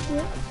block.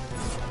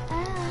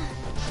 ah.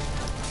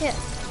 Here.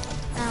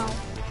 Ow.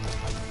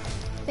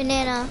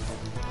 Banana.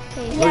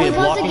 Okay. Yeah, Wait, we pause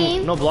the blocking.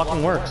 game? No,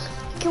 blocking works.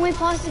 Can we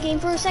pause the game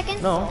for a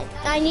second? No,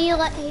 I need to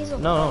let Hazel.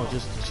 no,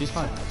 just she's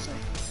fine.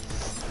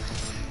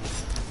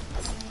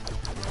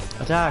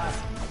 Attack.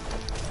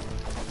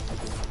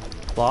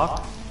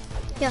 Block.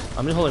 Yeah.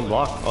 I'm just holding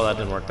block. Oh, that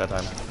didn't work that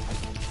time.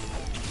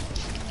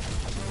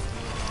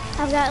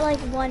 I've got like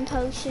 1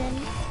 potion.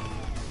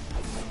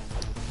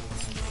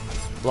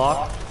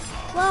 Block.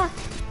 Look.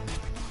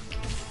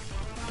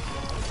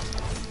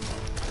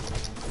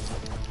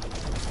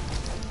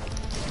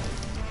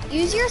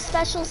 Use your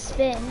special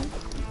spin.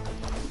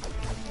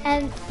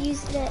 And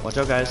use the. Watch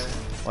out, guys.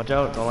 Watch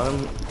out. Don't let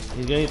him.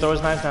 He's gonna throw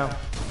his knife now.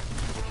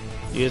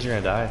 You guys are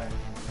gonna die.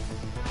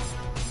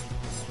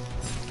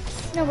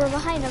 No, we're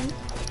behind him.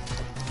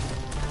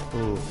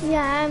 Ooh.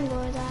 Yeah, I'm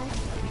going to die.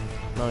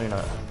 No, you're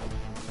not.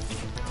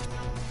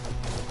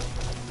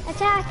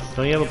 Attack.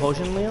 Don't you have a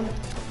potion, Liam?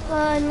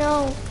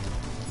 No.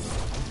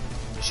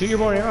 Shoot your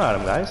bow and arrow at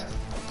him, guys.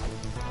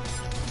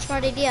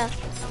 Smart idea.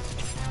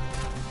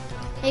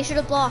 Hey, you should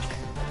have blocked.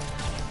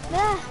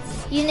 Ah.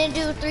 You need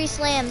to do 3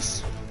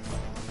 slams.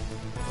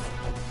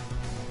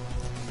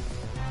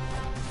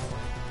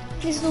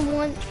 This is the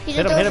one. You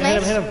Hit didn't him, throw hit him,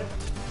 his hit him, knives? hit him.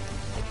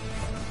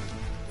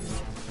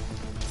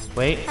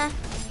 Wait. Huh?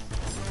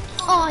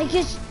 Oh, I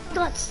just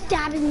got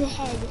stabbed in the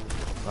head.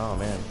 Oh,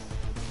 man.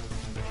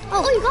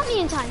 Oh, you got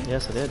me in time.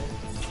 Yes, I did.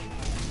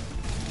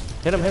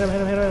 Hit him, hit him,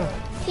 hit him, hit him.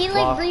 He like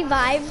Block.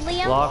 revived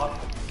Liam. Block.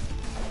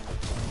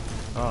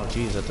 Oh,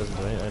 jeez, that doesn't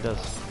do anything. It does.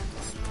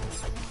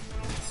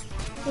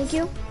 Thank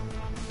you.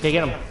 Okay,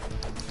 get him.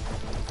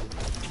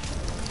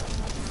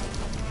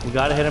 You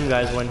gotta hit him,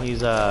 guys, when he's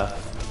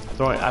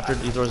throwing, after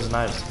he throws his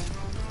knives.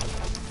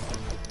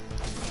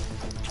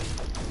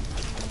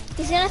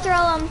 He's gonna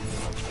throw him.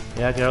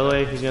 Yeah, get out of the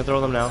way. He's gonna throw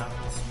them now.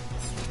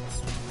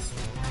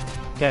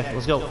 Okay,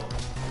 let's go.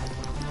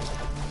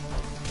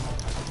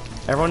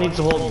 Everyone needs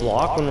to hold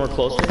block when we're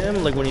close to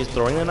him, like when he's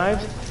throwing the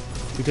knives,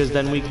 because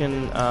then we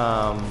can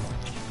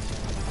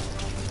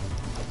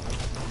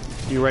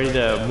be ready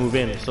to move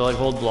in. So like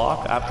hold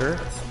block after.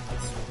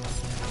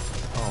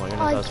 Oh my goodness,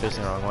 I was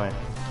facing the wrong way.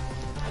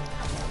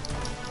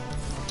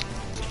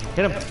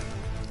 Hit him.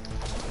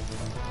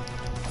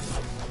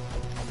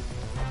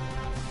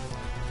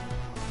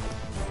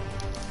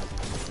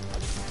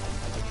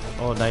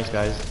 Oh, nice,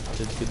 guys.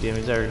 Did good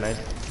damage there. Nice.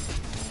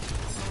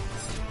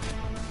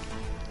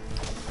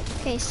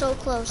 Okay, so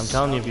close. I'm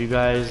telling you, if you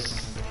guys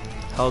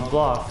held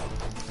block.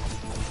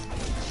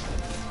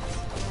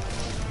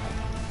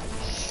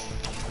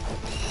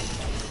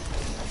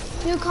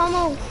 New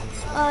combo,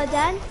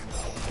 Dad?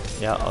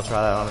 Yeah, I'll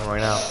try that on him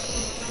right now.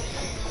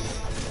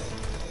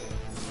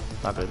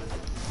 Not good.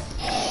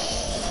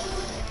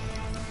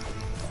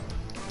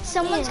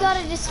 Someone's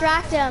gotta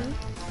distract him.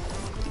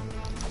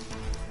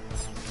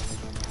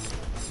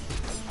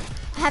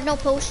 I have no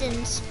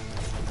potions.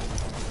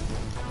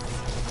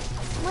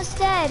 Almost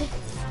dead.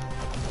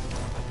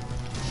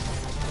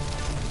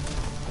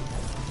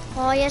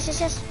 Oh, yes, yes,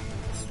 yes.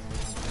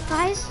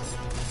 Guys?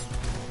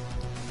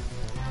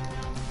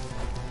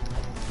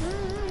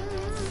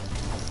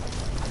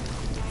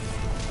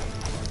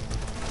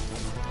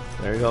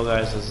 There you go,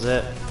 guys. This is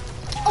it.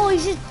 Oh,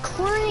 he's just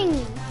cornering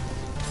me.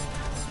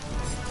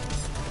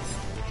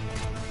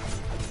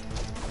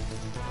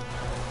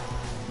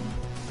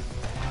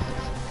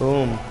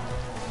 Boom.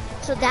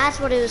 So that's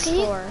what it was Can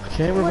you- for.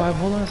 Okay, revive.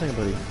 Hold on a second,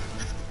 buddy.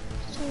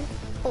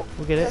 Oh.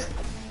 We'll get it.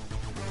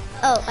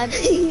 Oh,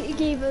 He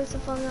gave us a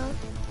phone out.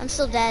 I'm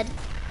still dead.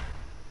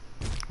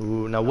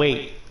 Ooh, now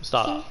wait.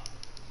 Stop.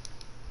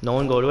 No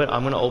one go to it.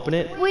 I'm gonna open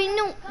it. Wait,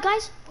 no,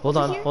 guys. Hold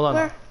over on, here. hold on.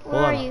 Where Hold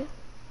are on. you?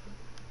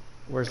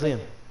 Where's Liam?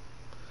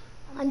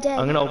 I'm dead.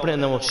 I'm gonna open it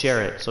and then we'll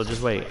share it. So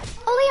just wait.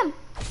 Oh, Liam.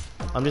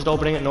 I'm just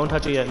opening it. No one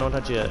touch it yet. No one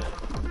touch it yet.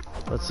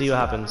 Let's see what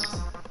happens.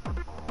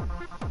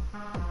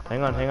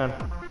 Hang on, hang on.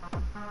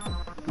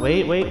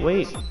 Wait, wait,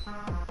 wait.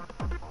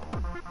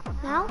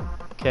 Now?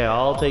 Okay,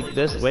 I'll take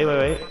this. Wait, wait,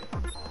 wait.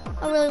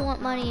 I really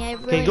want money. I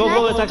really Okay, go, need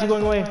go. money. It's actually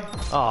going away.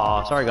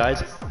 Aw, sorry,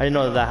 guys. I didn't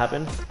know that that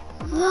happened.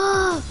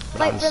 Love.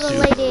 Fight I'm for the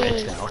super lady.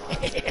 rich now.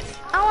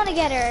 I want to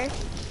get her.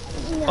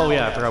 No. Oh,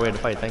 yeah, I forgot we had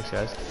to fight. Thanks,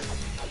 guys.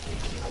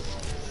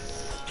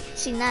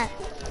 Seen that.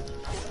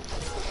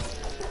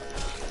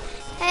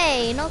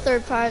 Hey, no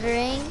third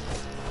partying.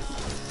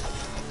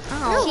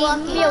 Oh, No,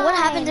 lucky yeah, what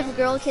mine. happens if a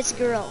girl kisses a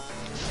girl?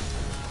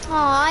 Oh,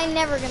 I'm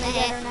never going to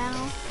get her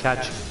now.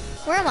 Catch.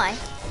 Where am I?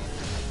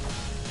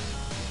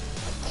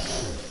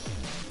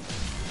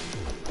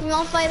 You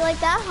want to fight like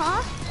that,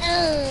 huh?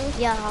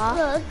 Yeah.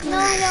 Look, no,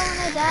 I don't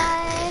want to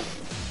die.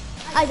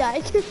 I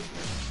died.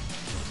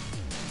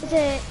 That's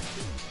it.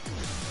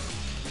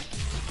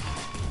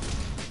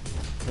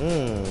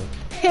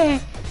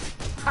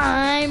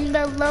 I'm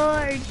the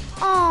Lord.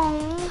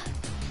 Oh,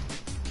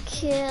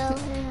 kill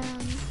him.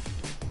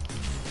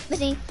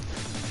 Missy.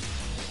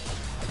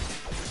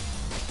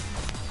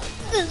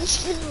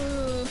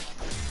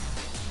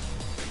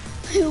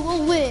 Who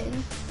will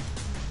win?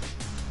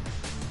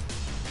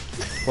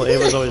 Well,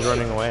 Ava's always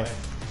running away.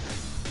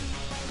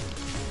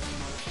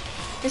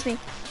 It's me.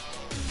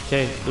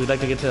 Okay, we'd like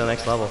to get to the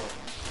next level.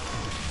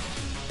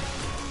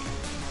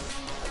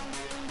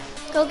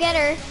 Go get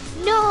her.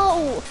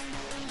 No!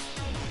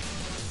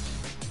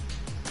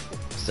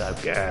 What's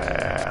up,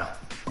 girl?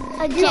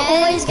 You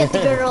always get the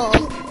girl.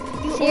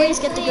 You always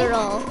get the Seriously?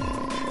 girl.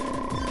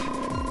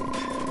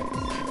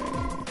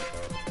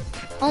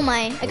 Oh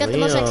my, I got the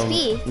most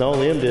XP. No,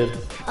 Liam did.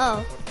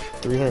 Oh.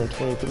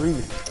 323.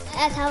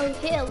 That's how we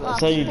hit a lot.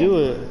 That's how you do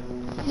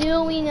it.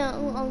 New arena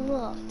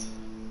unlocked.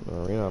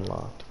 Arena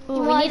unlocked. Ooh,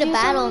 You we wanna need a do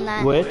battle something?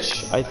 in that.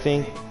 Which I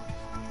think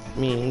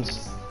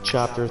means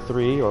chapter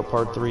 3 or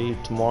part 3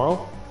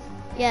 tomorrow.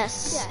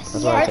 Yes. Yes.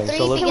 That's what I Part think. three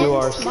So let's do begins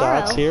our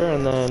tomorrow. stats here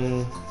and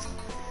then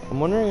I'm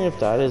wondering if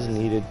that is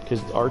needed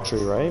because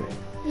archery, right?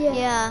 Yeah.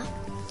 Yeah.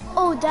 Oh,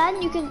 Oh,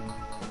 then you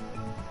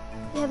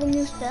have a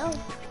new spell.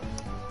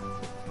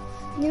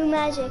 New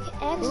magic.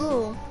 X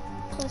Ooh.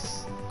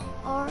 plus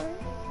R.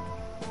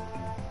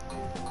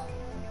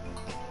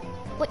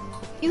 Wait,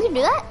 you can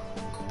do that?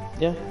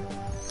 Yeah.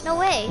 No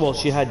way. Well,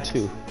 she had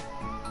 2.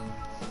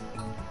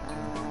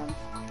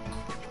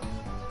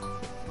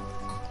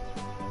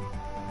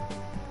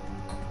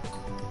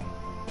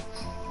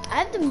 I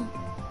have the.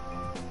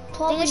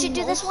 Think I should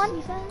do this one?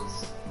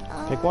 Defense.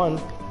 Pick one.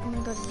 I'm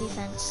gonna go to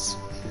defense.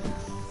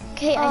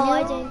 Okay, Oh,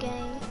 I didn't get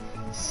any.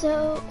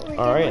 So.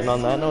 All right, and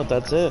on that note,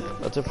 that's it.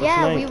 That's it for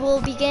Yeah, tonight. we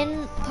will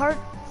begin part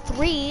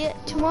 3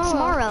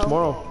 tomorrow.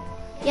 Tomorrow.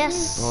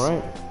 Yes. All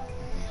right.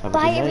 Have a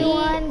Bye, good night.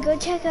 everyone. Go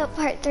check out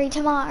part 3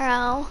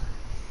 tomorrow.